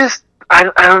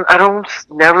don't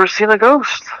never seen a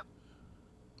ghost.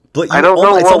 But I don't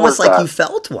know it's what almost was like that. you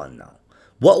felt one though.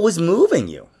 What was moving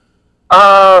you?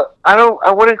 I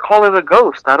wouldn't call it a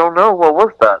ghost. I don't know what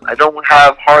was that. I don't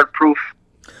have hard proof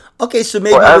Okay, so or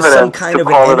maybe it was some evidence kind to of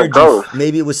an call it a energy. ghost.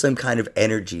 Maybe it was some kind of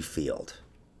energy field.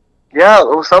 Yeah,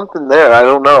 there was something there. I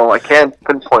don't know. I can't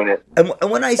pinpoint it. And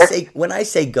when I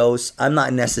say ghosts, I'm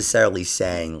not necessarily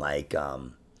saying like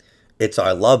it's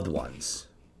our loved ones.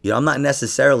 I'm not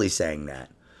necessarily saying that.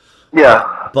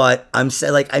 Yeah. But I'm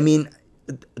saying like I mean,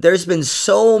 there's been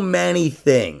so many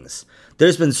things.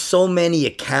 There's been so many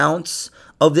accounts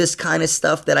of this kind of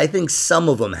stuff that I think some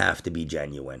of them have to be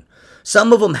genuine.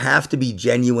 Some of them have to be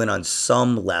genuine on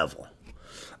some level.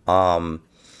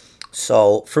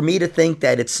 So for me to think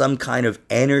that it's some kind of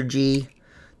energy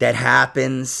that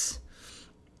happens,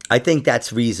 I think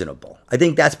that's reasonable. I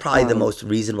think that's probably the most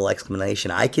reasonable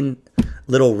explanation I can,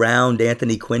 little round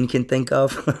Anthony Quinn can think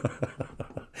of.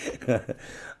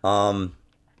 All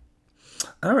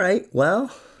right,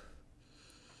 well.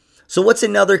 So what's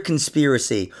another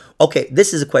conspiracy? Okay,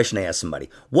 this is a question I asked somebody.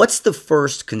 What's the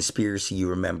first conspiracy you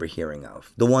remember hearing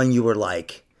of? The one you were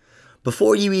like,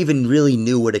 Before you even really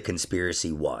knew what a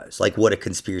conspiracy was, like what a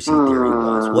conspiracy theory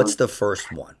was. What's the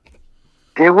first one?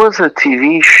 There was a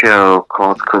TV show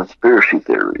called Conspiracy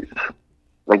Theories.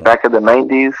 Like back in the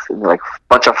 90s, and like a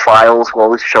bunch of files will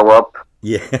always show up.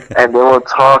 Yeah. And they will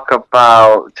talk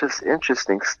about just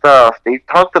interesting stuff. They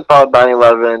talked about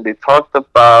 9/11. They talked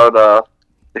about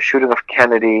the shooting of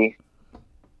Kennedy.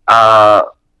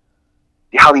 How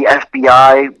the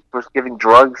FBI was giving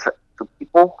drugs to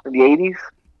people in the 80s on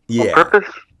Yeah. purpose.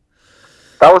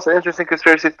 That was an interesting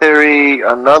conspiracy theory.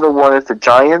 Another one is the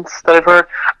Giants that I've heard.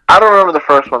 I don't remember the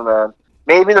first one, man.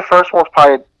 Maybe the first one was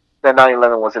probably that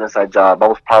 9/11 was an inside job. I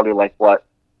was probably like what?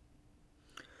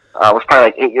 I was probably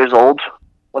like 8 years old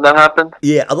when that happened.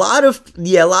 Yeah, a lot of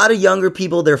younger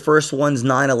people. Their first one's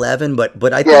 9/11,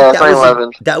 but I think Yeah,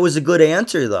 that was a good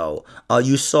answer though.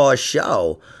 You saw a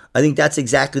show. I think that's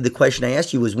exactly the question I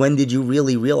asked you. Was when did you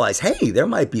really realize? Hey, there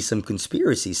might be some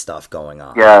conspiracy stuff going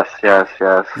on. Yes. Yeah.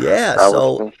 That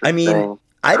So I mean,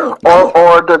 I don't.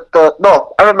 Or the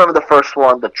no, I remember the first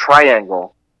one, the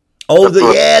triangle. Oh,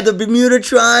 the Bermuda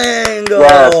Triangle.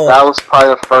 Yes, that was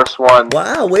probably the first one.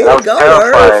 Wow, way to go,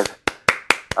 Irv.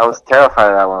 I was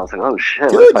terrified of that one. I was like, oh shit.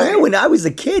 Dude, yeah, when I was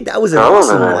a kid, that was an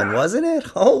awesome one, wasn't it?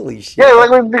 Holy shit. Yeah,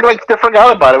 like they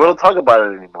forgot about it. We don't talk about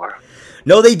it anymore.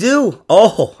 No, they do.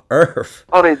 Oh, Irv.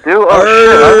 Oh, they do? Oh,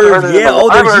 Irv. shit. Yeah,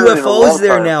 there's UFOs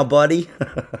there now, buddy.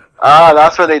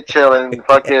 That's where they chill and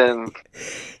fucking...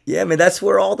 Yeah, man, that's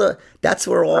where all the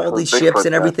ships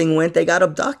and everything went. They got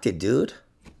abducted, dude.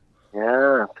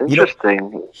 Yeah, it's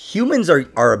interesting. Humans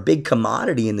are a big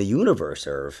commodity in the universe,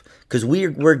 Irv, because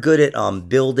we're good at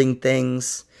building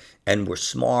things, and we're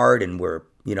smart, and we're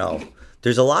we're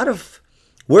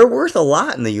worth a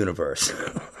lot in the universe.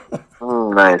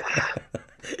 Nice.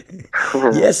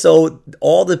 Yeah, so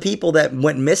all the people that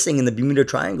went missing in the Bermuda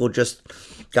Triangle just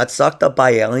got sucked up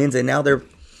by aliens, and now they're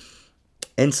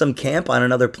in some camp on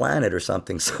another planet or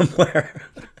something somewhere.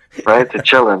 Right, they're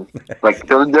chilling. Like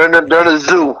they're in a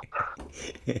zoo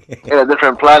in a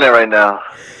different planet right now.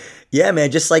 Yeah, man,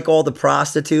 just like all the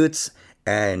prostitutes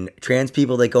and trans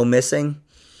people that go missing,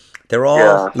 they're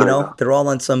all they're all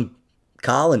on some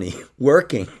colony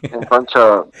working. A bunch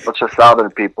of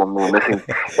southern people missing.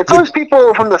 It's always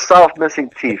people from the south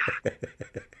missing teeth.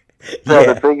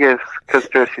 They're the biggest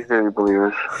conspiracy theory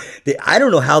believers. I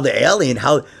don't know how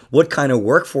what kind of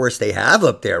workforce they have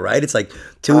up there, right? It's like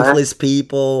toothless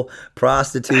people,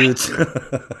 prostitutes,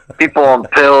 people on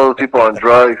pills, people on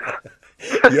drugs.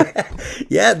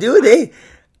 yeah, dude, they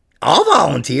all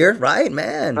volunteer, right,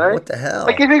 man? Right? What the hell?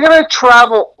 Like if you're gonna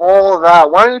travel all of that,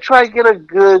 why don't you try to get a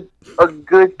good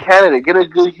candidate, get a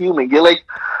good human, get like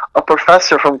a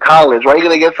professor from college? Why are you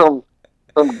gonna get some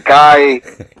guy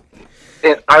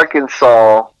in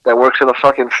Arkansas that works in a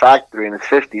fucking factory in his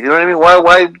 50s? You know what I mean?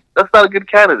 Why? That's not a good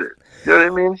candidate. You know what I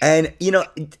mean? And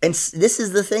and this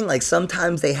is the thing. Like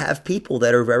sometimes they have people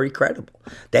that are very credible.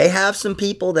 They have some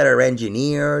people that are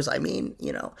engineers. I mean,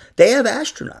 they have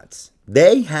astronauts.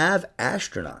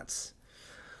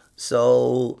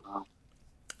 So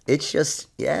it's just,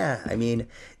 I mean,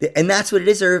 and that's what it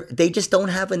is. They just don't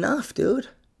have enough, dude.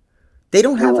 They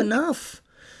don't have enough.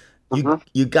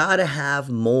 You gotta have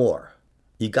more.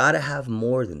 You gotta have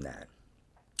more than that.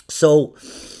 So,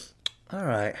 all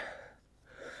right.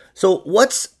 So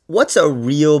what's a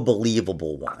real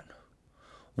believable one?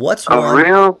 What's one?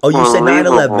 Real you said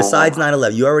 9/11. Besides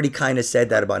 9/11, you already kind of said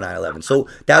that about 9/11. So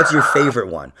that's your favorite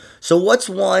one. So what's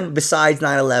one besides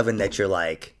 9/11 that you're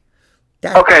like?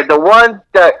 Okay, the one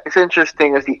that is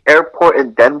interesting is the airport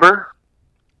in Denver.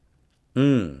 You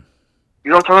know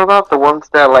what I'm talking about? The ones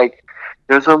that like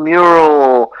there's a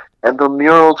mural, and the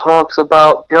mural talks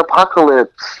about the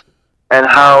apocalypse and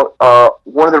how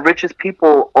one of the richest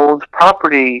people owns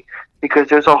property because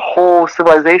there's a whole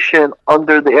civilization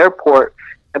under the airport,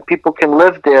 and people can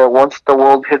live there once the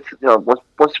world hits.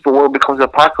 Once the world becomes an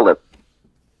apocalypse.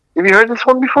 Have you heard this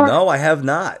one before? No, I have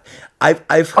not.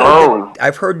 I've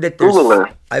heard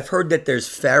that there's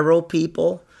feral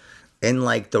people in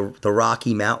like the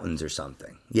Rocky Mountains or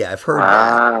something. Yeah, I've heard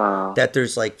that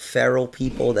there's like feral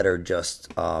people that are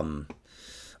just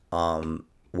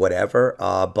whatever.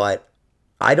 But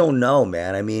I don't know,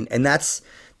 man. I mean, and that's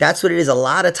what it is. A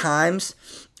lot of times,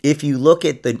 if you look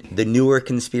at the newer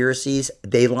conspiracies,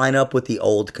 they line up with the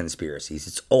old conspiracies.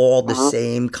 It's all the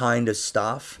same kind of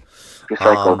stuff.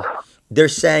 They're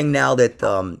saying now that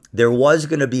there was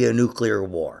going to be a nuclear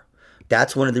war.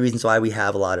 That's one of the reasons why we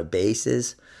have a lot of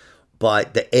bases.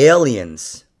 But the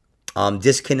aliens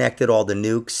disconnected all the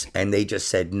nukes, and they just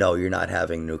said, no, you're not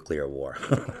having nuclear war.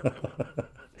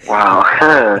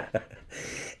 Wow.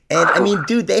 And I mean,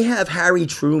 dude, they have Harry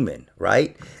Truman,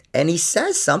 right? and he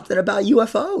says something about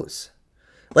UFOs.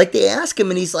 Like they ask him,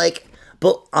 and he's like,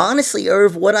 "But honestly,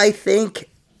 Irv, what I think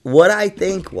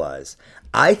was,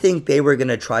 I think they were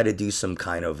gonna try to do some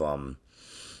kind of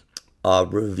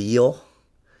reveal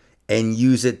and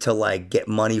use it to like get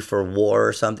money for war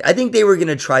or something. I think they were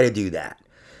gonna try to do that,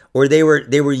 or they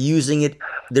were using it.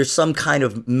 There's some kind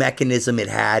of mechanism it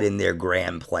had in their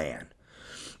grand plan,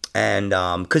 and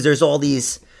because there's all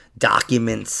these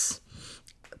documents,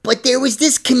 but there was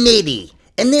this committee,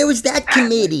 and there was that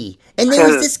committee, and there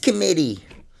was this committee.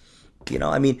 You know,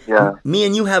 I mean, Yeah. me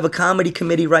and you have a comedy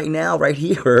committee right now, right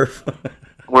here.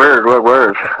 Word.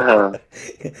 I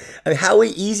mean, how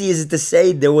easy is it to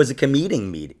say there was a committee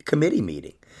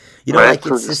meeting? You know, Right? like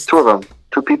So it's just just two of them.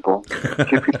 Two people.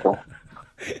 Three people.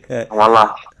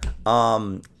 Voila.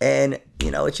 and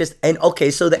you know, it's just and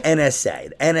okay. So the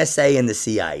NSA and the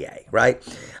CIA, right?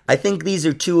 I think these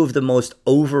are two of the most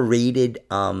overrated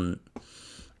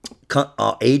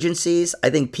agencies. I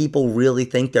think people really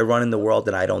think they're running the world,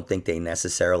 and I don't think they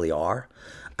necessarily are.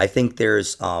 I think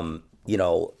there's you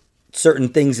know, certain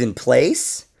things in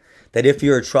place that if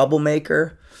you're a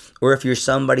troublemaker or if you're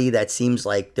somebody that seems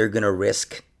like they're gonna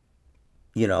risk,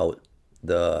 you know,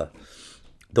 the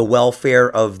welfare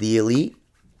of the elite,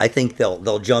 I think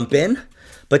they'll jump in.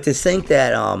 But to think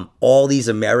that all these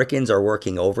Americans are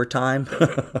working overtime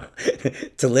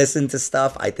to listen to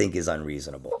stuff, I think is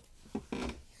unreasonable.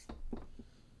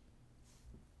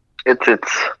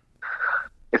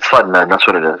 It's fun, man. That's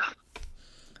what it is.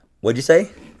 What'd you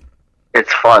say?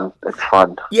 It's fun. It's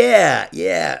fun. Yeah,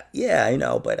 I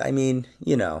know, but I mean,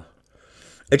 you know,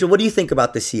 what do you think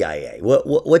about the CIA?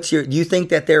 What's your? Do you think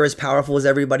that they're as powerful as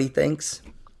everybody thinks?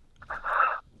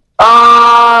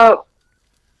 Uh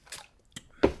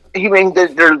You mean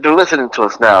they're listening to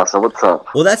us now? So what's up?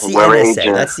 Well, that's the We're NSA.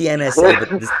 agents. That's the NSA, but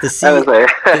NSA. the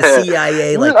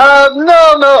CIA, like, No,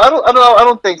 I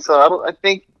don't think so. I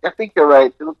think you're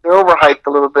right. They're overhyped a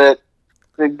little bit.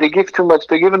 They give too much.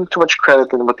 They're giving too much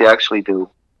credit than what they actually do.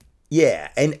 yeah,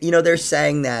 and you know they're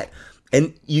saying that,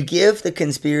 and you give the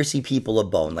conspiracy people a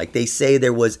bone. Like they say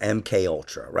there was MK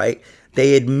Ultra, right?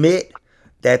 They admit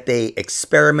that they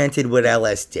experimented with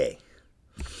LSD.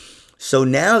 So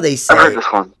now they I've heard say, this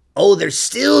one. oh, they're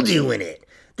still doing it.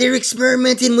 They're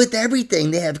experimenting with everything.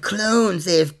 They have clones.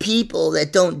 They have people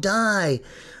that don't die.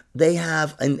 They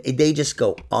have, and they just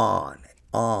go on and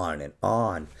on and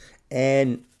on.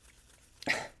 And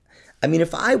I mean,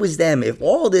 if I was them, if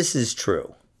all this is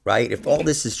true, right? If all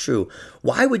this is true,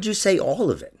 why would you say all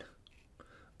of it?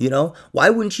 You know, why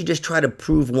wouldn't you just try to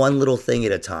prove one little thing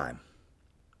at a time?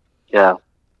 Yeah.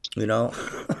 You know,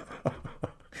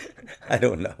 I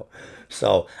don't know.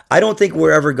 So I don't think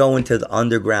we're ever going to the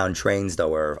underground trains,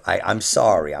 though. Or I'm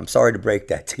sorry. I'm sorry to break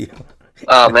that to you.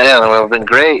 Oh man, it would have been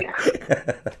great.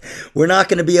 We're not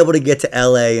going to be able to get to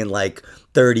LA in like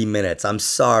 30 minutes. I'm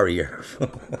sorry.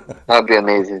 That'd be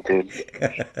amazing, dude.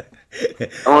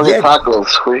 I want to get tacos.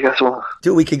 What do you guys want?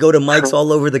 Dude, we could go to Mike's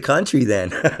all over the country then.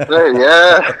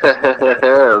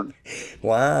 Yeah.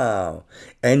 Wow.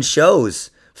 And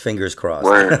shows. Fingers crossed.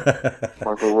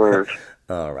 Word.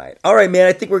 All right, man.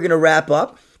 I think we're going to wrap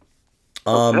up.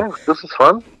 Okay, this is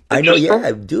fun. I know,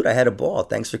 yeah, dude, I had a ball.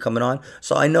 Thanks for coming on.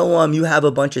 So I know you have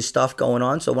a bunch of stuff going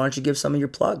on, so why don't you give some of your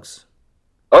plugs?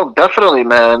 Oh, definitely,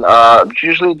 man.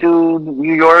 Usually do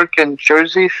New York and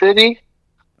Jersey City.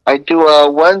 I do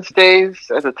Wednesdays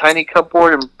at the Tiny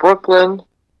Cupboard in Brooklyn.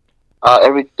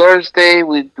 Every Thursday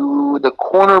we do the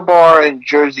Corner Bar in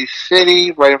Jersey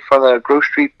City, right in front of the Grove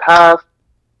Street Path.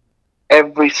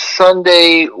 Every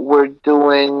Sunday we're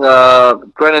doing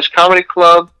Greenwich Comedy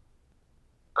Club.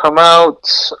 Come out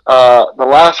the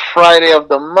last Friday of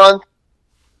the month.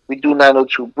 We do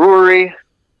 902 Brewery.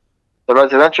 The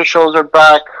residential shows are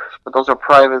back, but those are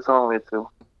private only to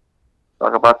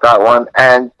talk about that one.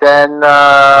 And then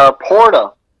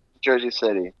Porta, Jersey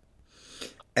City.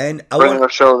 And Bringing a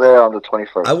show there on the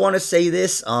 21st. I want to say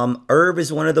this. Herb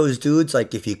is one of those dudes,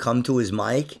 like if you come to his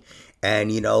mic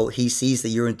and, you know, he sees that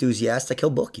you're enthusiastic, he'll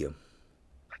book you.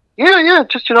 Yeah.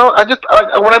 Just, you know,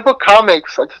 when I book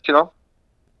comics, I just, you know,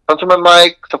 come to my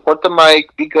mic, support the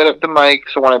mic, be good at the mic.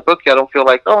 So when I book you, I don't feel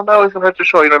like, oh no, it's gonna hurt the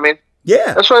show. You know what I mean?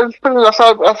 Yeah. That's why most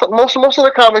of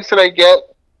the comics that I get,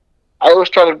 I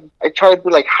try to do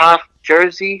like half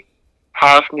Jersey,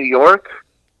 half New York,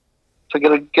 to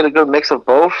get a good mix of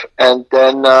both. And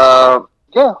then the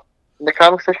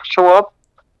comics that show up,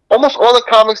 almost all the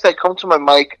comics that come to my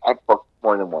mic, I book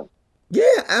more than one. Yeah,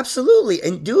 absolutely.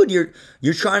 And dude,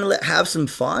 you're trying to have some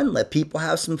fun, let people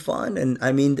have some fun, and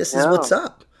I mean, this is what's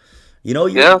up. You know,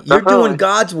 you're doing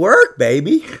God's work,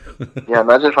 baby. Yeah,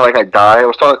 imagine if I die. I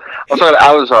was talking to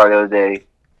Alazar the other day.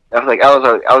 I was like,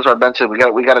 I mentioned we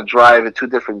got to drive in two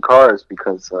different cars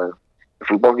because if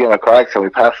we both get in a car accident, we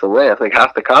pass away. I think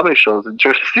half the comedy shows in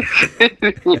Jersey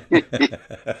City.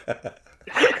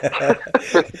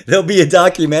 There'll be a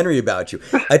documentary about you.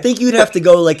 I think you'd have to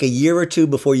go like a year or two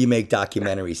before you make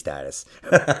documentary status.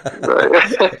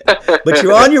 But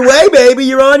you're on your way, baby.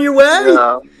 You're on your way.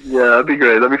 Yeah, that'd be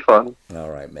great. That'd be fun.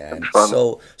 All right, man. That'd be fun.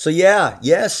 So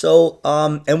yeah. So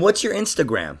and what's your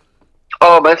Instagram?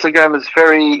 Oh, my Instagram is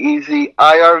very easy.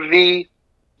 IRV03.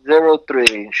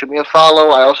 Shoot me a follow.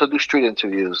 I also do street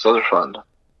interviews. Those are fun.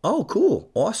 Oh, cool.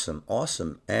 Awesome.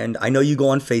 And I know you go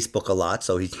on Facebook a lot,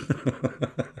 so he's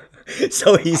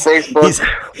Facebook.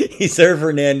 he's Irv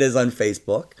Hernandez on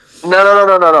Facebook.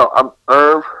 No. I'm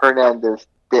Irv Hernandez.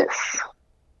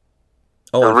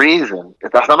 Oh, the reason,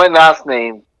 if that's not my last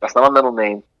name, that's not my middle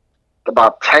name.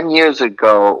 About 10 years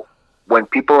ago, when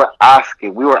people were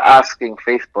asking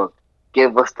Facebook,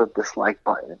 give us the dislike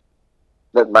button.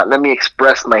 Let me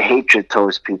express my hatred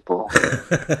towards people.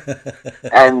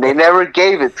 And they never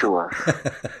gave it to us.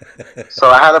 So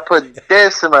I had to put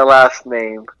this in my last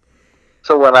name.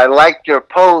 So when I liked your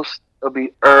post, it'll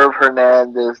be Irv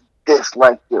Hernandez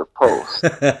disliked your post.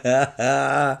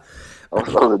 I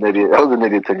was an idiot. I was an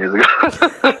idiot 10 years ago.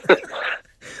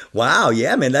 Wow,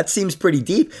 yeah, man, that seems pretty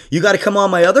deep. You got to come on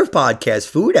my other podcast,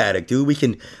 Food Addict, dude. We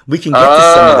can get to some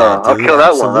of that, dude. I'll kill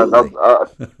that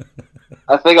one.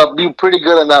 I think I'll be pretty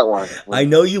good on that one. I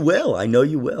know you will.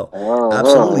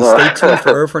 Absolutely. Stay tuned for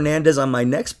Irv Hernandez on my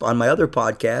other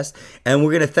podcast, and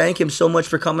we're gonna thank him so much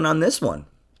for coming on this one.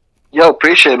 Yo,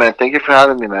 appreciate it, man. Thank you for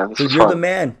having me, man. Dude, you're fun. The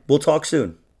man. We'll talk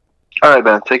soon. All right,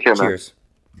 man. Take care, man. Cheers.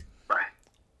 Bye.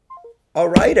 All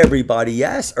right, everybody.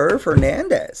 Yes, Irv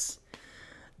Hernandez.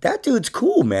 That dude's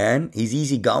cool, man. He's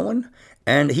easygoing,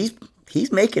 and he's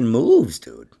making moves,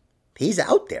 dude. He's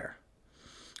out there.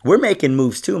 We're making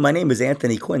moves too. My name is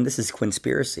Anthony Quinn. This is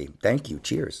QUINNSPIRACY. Thank you.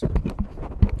 Cheers.